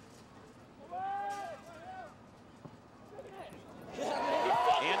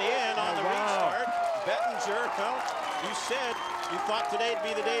 And in on the restart, Bettinger. Well, you said you thought today'd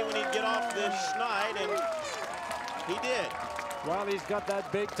be the day when he'd get off the schneid, and he did. Well, he's got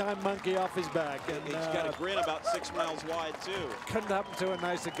that big-time monkey off his back. And he's got a grin about 6 miles wide, too. Couldn't happen to a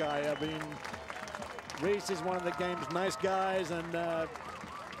nicer guy. I mean, Reese is one of the game's nice guys, and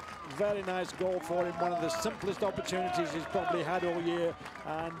very nice goal for him. One of the simplest opportunities he's probably had all year,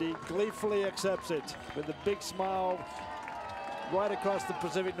 and he gleefully accepts it with a big smile right across the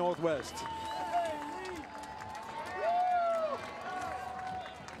Pacific Northwest.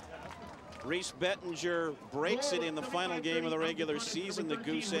 Reese Bettinger breaks it in the final game of the regular season. The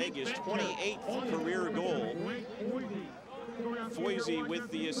Goose Egg, his 28th career goal. Foisey with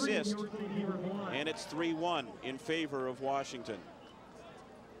the assist, and it's 3-1 in favor of Washington.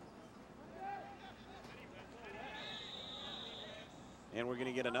 And we're going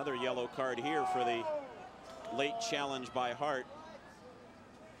to get another yellow card here for the late challenge by Hart.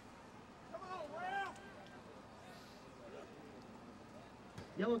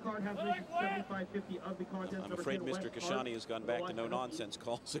 Yellow card has reached 75-50 of the contest. I'm afraid Mr. Kashani has gone back to no-nonsense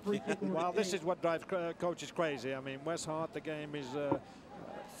calls again. Well, this is what drives coaches crazy. I mean, Wes Hart, the game is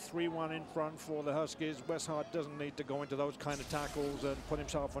 3-1 in front for the Huskies. Wes Hart doesn't need to go into those kind of tackles and put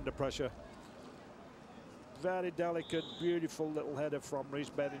himself under pressure. Very delicate, beautiful little header from Reese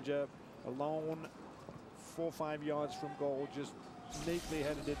Bettinger. Alone, 4 or 5 yards from goal, just neatly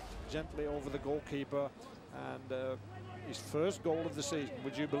headed it gently over the goalkeeper. And his first goal of the season,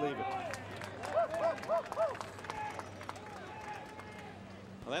 would you believe it?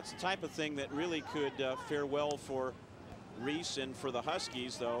 Well, that's the type of thing that really could fare well for Reese and for the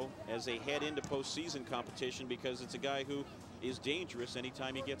Huskies, though, as they head into postseason competition, because it's a guy who is dangerous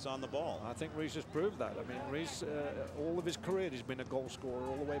anytime he gets on the ball. I think Reese has proved that. I mean, Reese, all of his career, he's been a goal scorer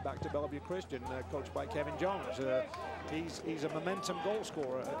all the way back to Bellevue Christian, coached by Kevin Jones. He's a momentum goal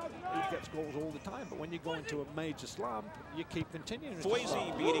scorer. He gets goals all the time, but when you go into a major slump, you keep continuing.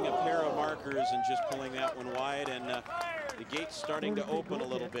 Foisey beating a pair of markers and just pulling that one wide, and the gate's starting to open a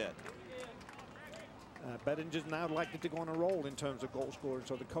little bit. Bettinger's now likely to go on a roll in terms of goal scoring,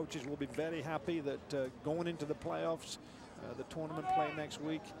 so the coaches will be very happy that going into the playoffs, the tournament play next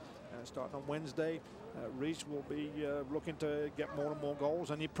week, starting on Wednesday, Reese will be looking to get more and more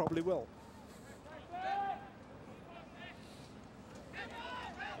goals, and he probably will.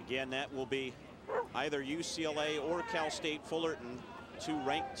 Again, that will be either UCLA or Cal State Fullerton, 2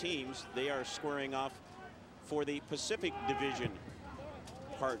 ranked teams. They are squaring off for the Pacific Division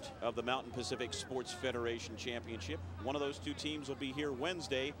part of the Mountain Pacific Sports Federation Championship. One of those two teams will be here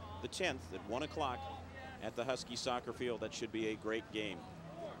Wednesday, the 10th at 1 o'clock at the Husky soccer field. That should be a great game.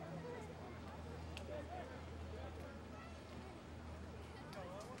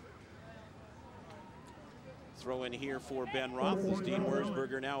 Throw in here for Ben Roth as Dean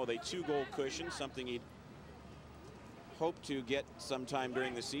Wurzburger now with a 2-goal cushion, something he'd hoped to get sometime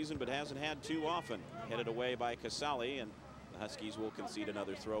during the season, but hasn't had too often. Headed away by Casale, and the Huskies will concede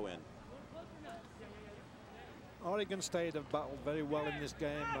another throw in. Oregon State have battled very well in this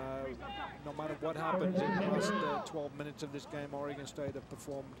game. No matter what happens in the last 12 minutes of this game, Oregon State have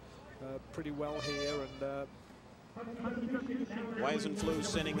performed pretty well here. And Weisenfluh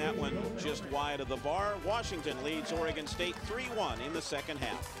sending that one just wide of the bar. Washington leads Oregon State 3-1 in the second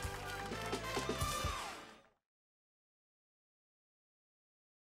half.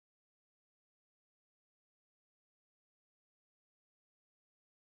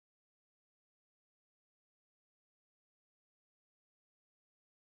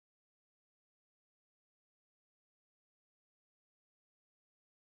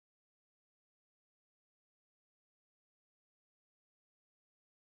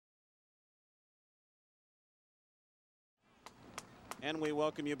 And we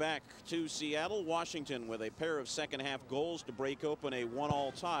welcome you back to Seattle. Washington with a pair of second-half goals to break open a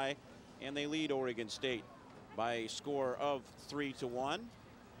 1-1 tie, and they lead Oregon State by a score of 3-1.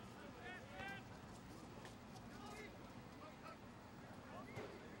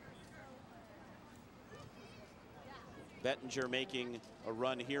 Bettinger making a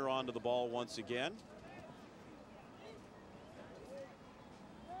run here onto the ball once again.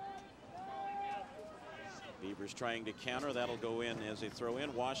 Beavers trying to counter. That'll go in as a throw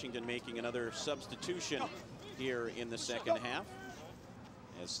in. Washington making another substitution here in the second half,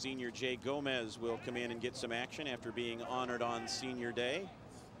 as senior Jay Gomez will come in and get some action after being honored on senior day.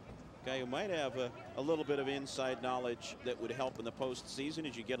 Guy who might have a little bit of inside knowledge that would help in the postseason.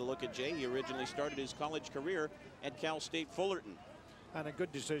 As you get a look at Jay, he originally started his college career at Cal State Fullerton. And a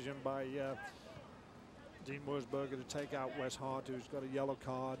good decision by Dean Wurzburger to take out Wes Hart, who's got a yellow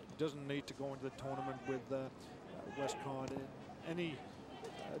card. Doesn't need to go into the tournament with Wes Hart in any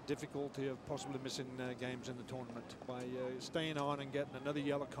difficulty of possibly missing games in the tournament by staying on and getting another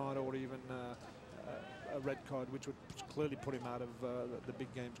yellow card or even a red card, which would clearly put him out of the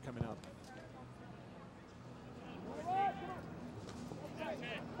big games coming up.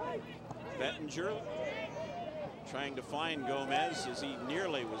 Bettinger trying to find Gomez as he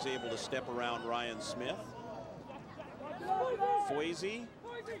nearly was able to step around Ryan Smith. Foisey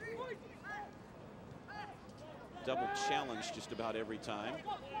double challenge just about every time.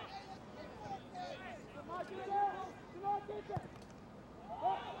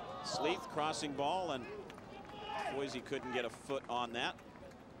 Sleeth crossing ball, and Foisey couldn't get a foot on that.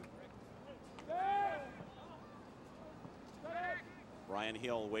 Ryan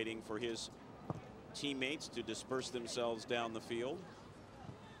Hill waiting for his teammates to disperse themselves down the field.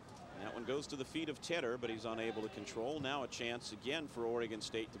 And that one goes to the feet of Tedder, but he's unable to control. Now a chance again for Oregon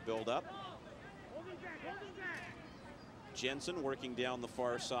State to build up. Jensen working down the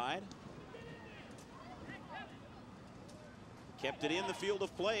far side. Kept it in the field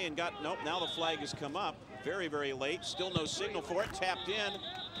of play and got, nope, now the flag has come up. Very, very late. Still no signal for it. Tapped in.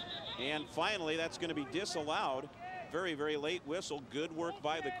 And finally, that's going to be disallowed. Very, very late whistle. Good work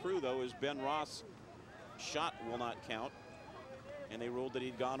by the crew, though, as Ben Roth's shot will not count. And they ruled that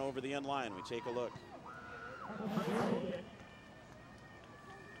he'd gone over the end line. We take a look.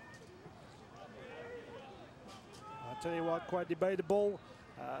 I'll tell you what, quite debatable.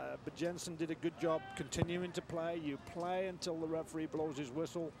 But Jensen did a good job continuing to play. You play until the referee blows his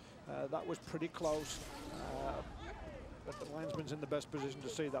whistle. That was pretty close. But the linesman's in the best position to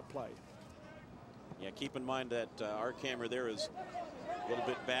see that play. Yeah, keep in mind that our camera there is a little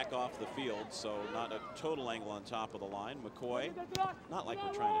bit back off the field, so not a total angle on top of the line. McCoy, not like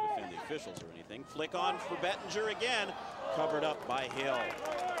we're trying to defend the officials or anything. Flick on for Bettinger again, covered up by Hill.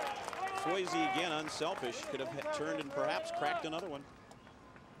 Foisey again unselfish, could have turned and perhaps cracked another one.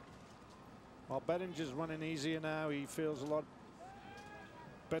 Well, Bettinger's running easier now. He feels a lot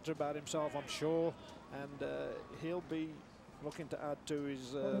better about himself, I'm sure, and he'll be looking to add to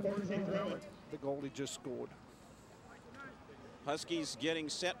his the goal he just scored. Huskies getting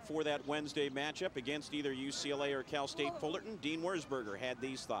set for that Wednesday matchup against either UCLA or Cal State Fullerton. Dean Wurzburger had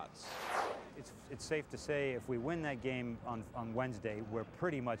these thoughts. It's safe to say if we win that game on Wednesday, we're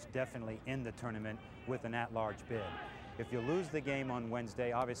pretty much definitely in the tournament with an at-large bid. If you lose the game on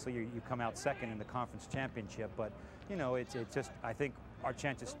Wednesday, obviously you come out second in the conference championship, but you know, it's just, I think our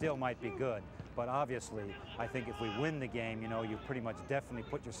chances still might be good. But obviously, I think if we win the game, you know, you've pretty much definitely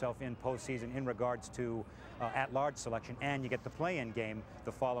put yourself in postseason in regards to at-large selection, and you get the play-in game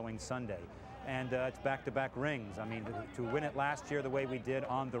the following Sunday. And it's back-to-back rings. I mean, to win it last year the way we did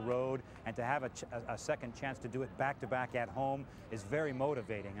on the road, and to have a second chance to do it back-to-back at home is very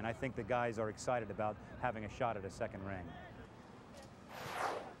motivating. And I think the guys are excited about having a shot at a second ring.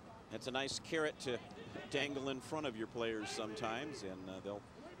 It's a nice carrot to dangle in front of your players sometimes, and they'll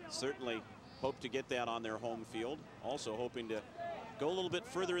certainly hope to get that on their home field. Also hoping to go a little bit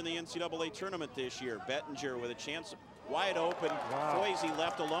further in the NCAA tournament this year. Bettinger with a chance. Wide open. Wow. Foisey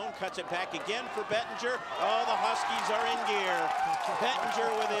left alone, cuts it back again for Bettinger. Oh, the Huskies are in gear. Bettinger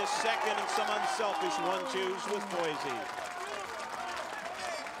with his second and some unselfish 1-2s with Foisey.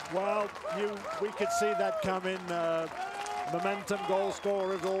 Well, we could see that coming. Momentum goal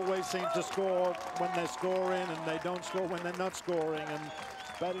scorers always seem to score when they're scoring, and they don't score when they're not scoring. And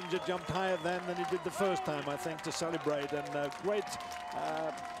Bettinger jumped higher then than he did the first time, I think, to celebrate. And great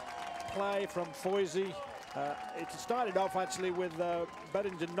play from Foisey. It started off actually with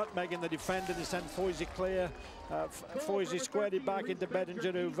Bettinger nutmegging the defender to send Foisey clear. Foisey squared it back into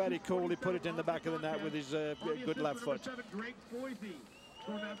Bettinger, who very coolly put it in the back of the net with his good left foot.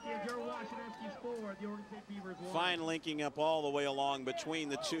 Fine linking up all the way along between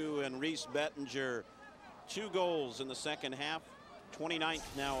the two, and Reese Bettinger, 2 goals in the second half, 29th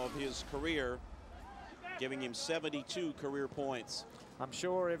now of his career, giving him 72 career points. I'm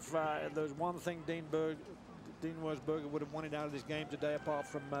sure if there's one thing Dean Wurzburger would have wanted out of this game today, apart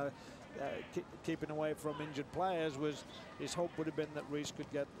from keeping away from injured players, was his hope would have been that Reese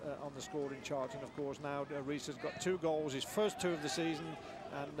could get on the scoring chart. And of course now Reese has got 2 goals, his first 2 of the season,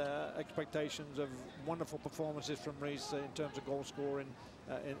 and expectations of wonderful performances from Reese in terms of goal scoring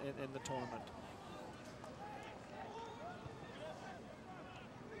in the tournament.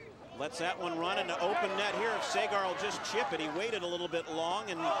 Lets that one run into open net here. If Sagar will just chip it, he waited a little bit long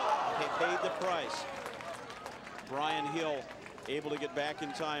and he paid the price. Brian Hill able to get back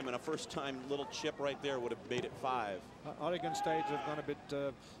in time, and a first-time little chip right there would have made it 5. Oregon State have gone a bit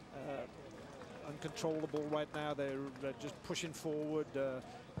uncontrollable right now. They're just pushing forward,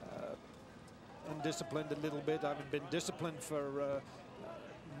 undisciplined a little bit. Haven't been disciplined for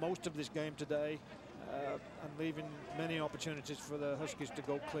most of this game today. And leaving many opportunities for the Huskies to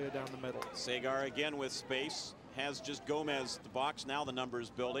go clear down the middle. Sagar again with space, has just Gomez the box. Now the numbers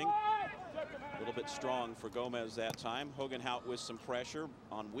building. A little bit strong for Gomez that time. Hogenhout with some pressure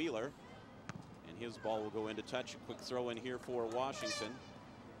on Wheeler, and his ball will go into touch. A quick throw in here for Washington.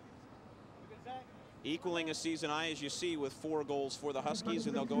 Equaling a season high, as you see, with 4 goals for the Huskies,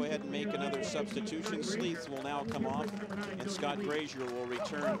 and they'll go ahead and make another substitution. Sleeth will now come off, and Scott Grazier will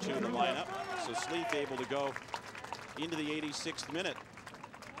return to the lineup. So Sleeth able to go into the 86th minute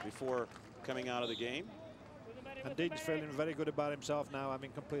before coming out of the game. And Dean's feeling very good about himself now, having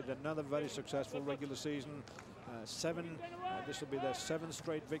completed another very successful regular season. This will be their 7th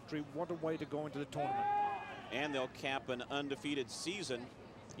straight victory. What a way to go into the tournament. And they'll cap an undefeated season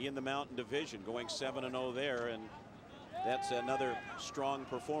in the Mountain Division, going 7-0 there, and that's another strong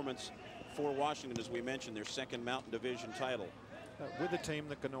performance for Washington, as we mentioned, their 2nd Mountain Division title. With a team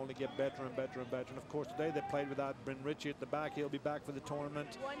that can only get better and better and better. And of course today they played without Bryn Ritchie at the back. He'll be back for the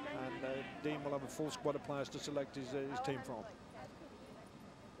tournament, and Dean will have a full squad of players to select his team from.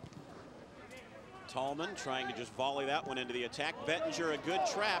 Tallman trying to just volley that one into the attack. Bettinger, a good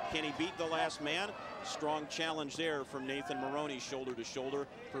trap. Can he beat the last man? Strong challenge there from Nathan Maroney, shoulder to shoulder.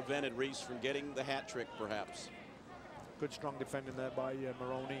 Prevented Reese from getting the hat trick, perhaps. Good strong defending there by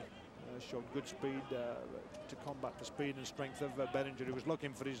Maroney. Showed good speed to combat the speed and strength of Bettinger, who was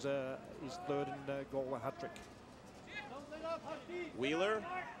looking for his 3rd goal, a hat trick. Wheeler.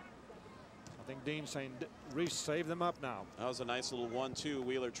 I think Dean's saying Reese save them up now. That was a nice little 1-2.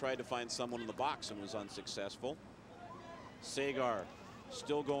 Wheeler tried to find someone in the box and was unsuccessful. Sagar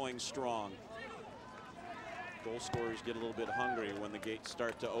still going strong. Goal scorers get a little bit hungry when the gates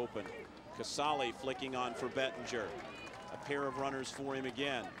start to open. Casale flicking on for Bettinger. A pair of runners for him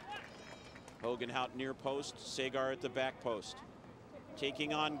again. Hogenhout near post, Sagar at the back post.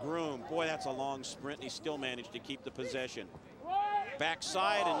 Taking on Groom. Boy, that's a long sprint. He still managed to keep the possession.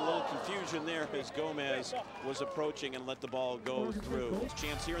 Backside, and a little confusion there as Gomez was approaching and let the ball go through.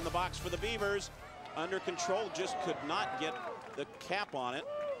 Chance here in the box for the Beavers. Under control, just could not get the cap on it.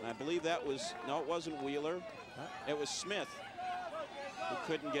 And I believe that was, no, it wasn't Wheeler. It was Smith who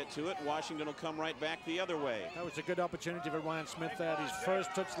couldn't get to it. Washington will come right back the other way. That was a good opportunity for Ryan Smith there. His first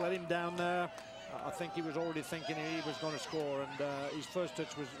touch let him down there. I think he was already thinking he was going to score, and his first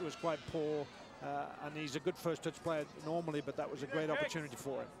touch was quite poor. And he's a good first touch player normally, but that was a great opportunity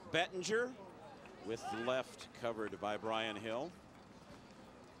for him. Bettinger with the left covered by Brian Hill.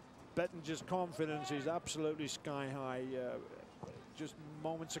 Bettinger's confidence is absolutely sky high. Just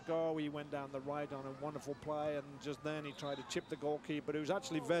moments ago, he went down the right on a wonderful play, and just then he tried to chip the goalkeeper, who's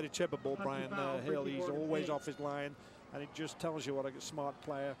actually very chippable, Brian Hill. He's always off his line, and it just tells you what a smart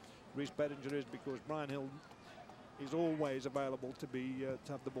player Rhys Bettinger is, because Brian Hill is always available to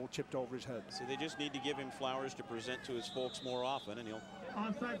have the ball chipped over his head. So they just need to give him flowers to present to his folks more often, and he'll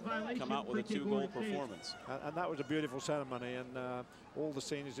come out with a free kick, 2-goal Oregon State. performance. And that was a beautiful ceremony, and all the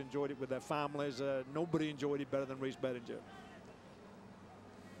seniors enjoyed it with their families. Nobody enjoyed it better than Rhys Bettinger.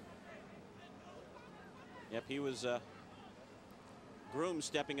 Yep, he was Groom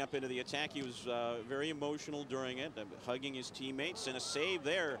stepping up into the attack. He was very emotional during it, hugging his teammates, and a save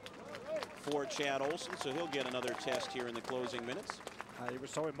there for Chad Olson, so he'll get another test here in the closing minutes. He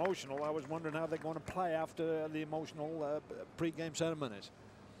was so emotional. I was wondering how they're going to play after the emotional pre-game ceremonies.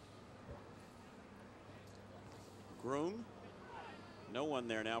 Groom, no one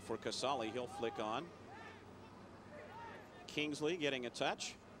there now for Casale. He'll flick on. Kingsley getting a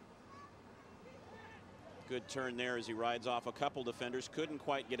touch. Good turn there as he rides off a couple defenders. Couldn't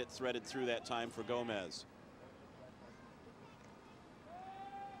quite get it threaded through that time for Gomez.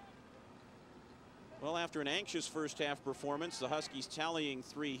 Well, after an anxious first half performance, the Huskies tallying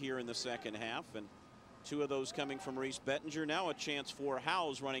 3 here in the second half, and 2 of those coming from Rhys Bettinger. Now a chance for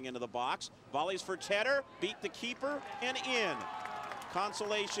Howes running into the box. Volleys for Tedder, beat the keeper, and in.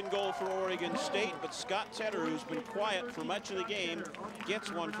 Consolation goal for Oregon State, but Scott Tedder, who's been quiet for much of the game,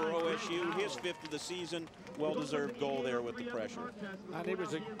 gets one for OSU, his 5th of the season. Well-deserved goal there with the pressure. And it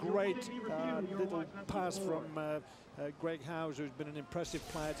was a great little pass from Greg Howes, who's been an impressive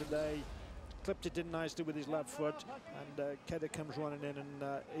player today. Clipped it in nicely with his left foot, and Tedder comes running in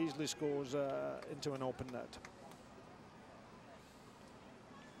and easily scores into an open net.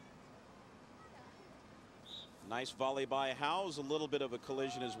 Nice volley by Howes, a little bit of a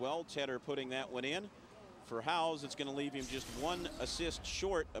collision as well. Tedder putting that one in. For Howes, it's going to leave him just 1 assist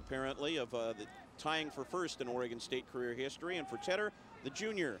short, apparently, of the tying for first in Oregon State career history. And for Tedder, the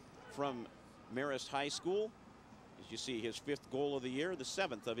junior from Marist High School, as you see, his 5th goal of the year, the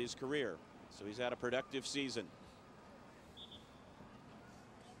 7th of his career. So he's had a productive season.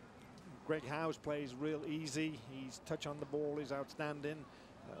 Greg Howes plays real easy. His touch on the ball is outstanding.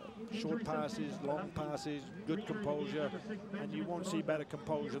 Short passes, long passes, good composure, and you won't see better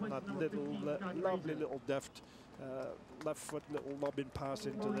composure than that little, lovely little deft left foot little lobbing pass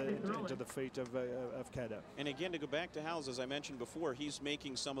into the feet of Tedder. And again, to go back to Howes, as I mentioned before, he's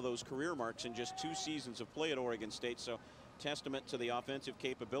making some of those career marks in just 2 seasons of play at Oregon State. So testament to the offensive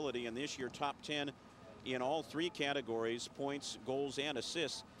capability, and this year top 10 in all 3 categories, points, goals, and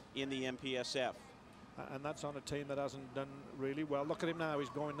assists in the MPSF. And that's on a team that hasn't done really well. Look at him now. He's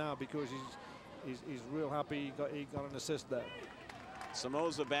going now because he's real happy he got an assist there.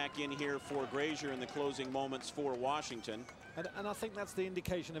 Somoza back in here for Grazier in the closing moments for Washington. And I think that's the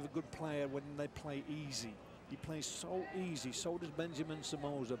indication of a good player when they play easy. He plays so easy. So does Benjamin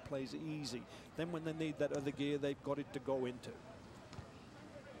Somoza, plays easy. Then when they need that other gear, they've got it to go into.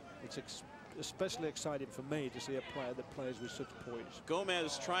 It's especially exciting for me to see a player that plays with such poise.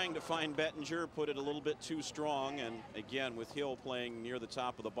 Gomez trying to find Bettinger, put it a little bit too strong, and again with Hill playing near the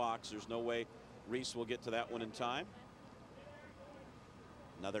top of the box, there's no way Rhys will get to that one in time.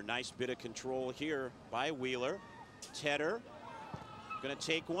 Another nice bit of control here by Wheeler. Tedder going to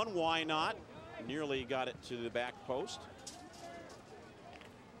take one, why not? Nearly got it to the back post.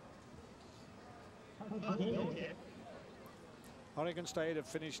 Oregon State have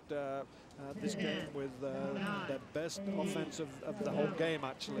finished this game with their best offense of the whole game,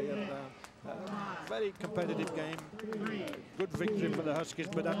 actually. And, very competitive game. Good victory for the Huskies,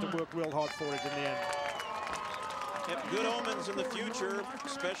 but had to work real hard for it in the end. Yep, good omens in the future,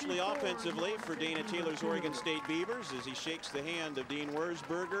 especially offensively for Dana Taylor's Oregon State Beavers as he shakes the hand of Dean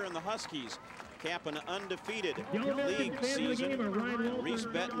Wurzburger and the Huskies cap an undefeated league season. Rhys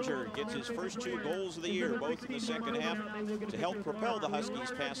Bettinger gets his first 2 goals of the year, both in the second half, to help propel the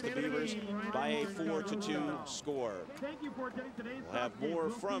Huskies past the Beavers by a 4-2 score. We'll have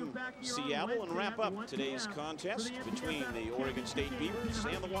more from Seattle and wrap up today's contest between the Oregon State Beavers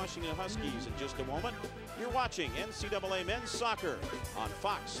and the Washington Huskies in just a moment. You're watching NCAA Men's Soccer on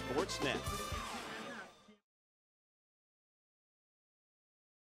Fox Sports Net.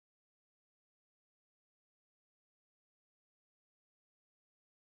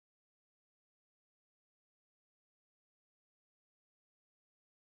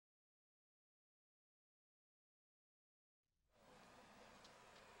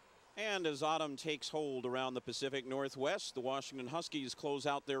 And as autumn takes hold around the Pacific Northwest, the Washington Huskies close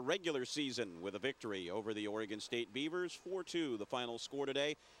out their regular season with a victory over the Oregon State Beavers. 4-2 the final score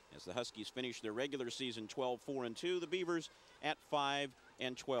today as the Huskies finish their regular season 12-4-2. The Beavers at 5-12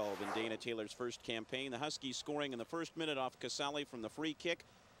 in Dana Taylor's first campaign. The Huskies scoring in the first minute off Casale from the free kick.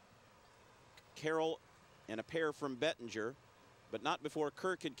 Carroll and a pair from Bettinger, but not before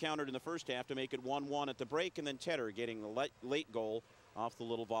Kirk had countered in the first half to make it 1-1 at the break, and then Tedder getting the late goal off the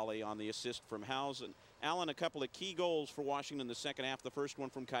little volley on the assist from Howes. And Alan, a couple of key goals for Washington in the second half. The first one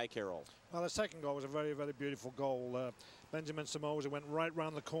from Kai Carroll. Well, the second goal was a very, very beautiful goal. Benjamin Somoza went right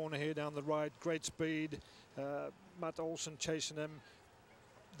round the corner here down the right, great speed. Matt Olsen chasing him.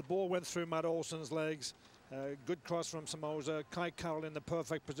 The ball went through Matt Olsen's legs. Good cross from Somoza. Kai Carroll in the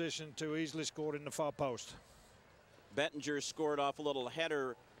perfect position to easily score in the far post. Bettinger scored off a little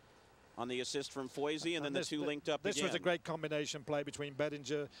header on the assist from Foisey, and then the two linked up this again. Was a great combination play between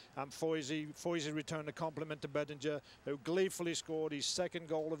Bettinger and Foisey. Foisey returned a compliment to Bettinger, who gleefully scored his second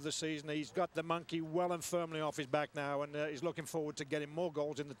goal of the season. He's got the monkey well and firmly off his back now, and he's looking forward to getting more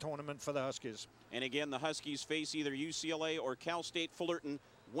goals in the tournament for the Huskies. And again, the Huskies face either UCLA or Cal State Fullerton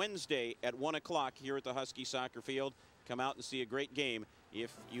Wednesday at 1 o'clock here at the Husky Soccer Field. Come out and see a great game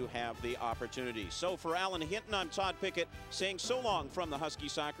if you have the opportunity. So for Alan Hinton, I'm Todd Pickett saying so long from the Husky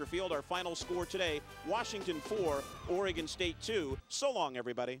Soccer Field. Our final score today, Washington 4, Oregon State 2. So long,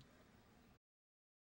 everybody.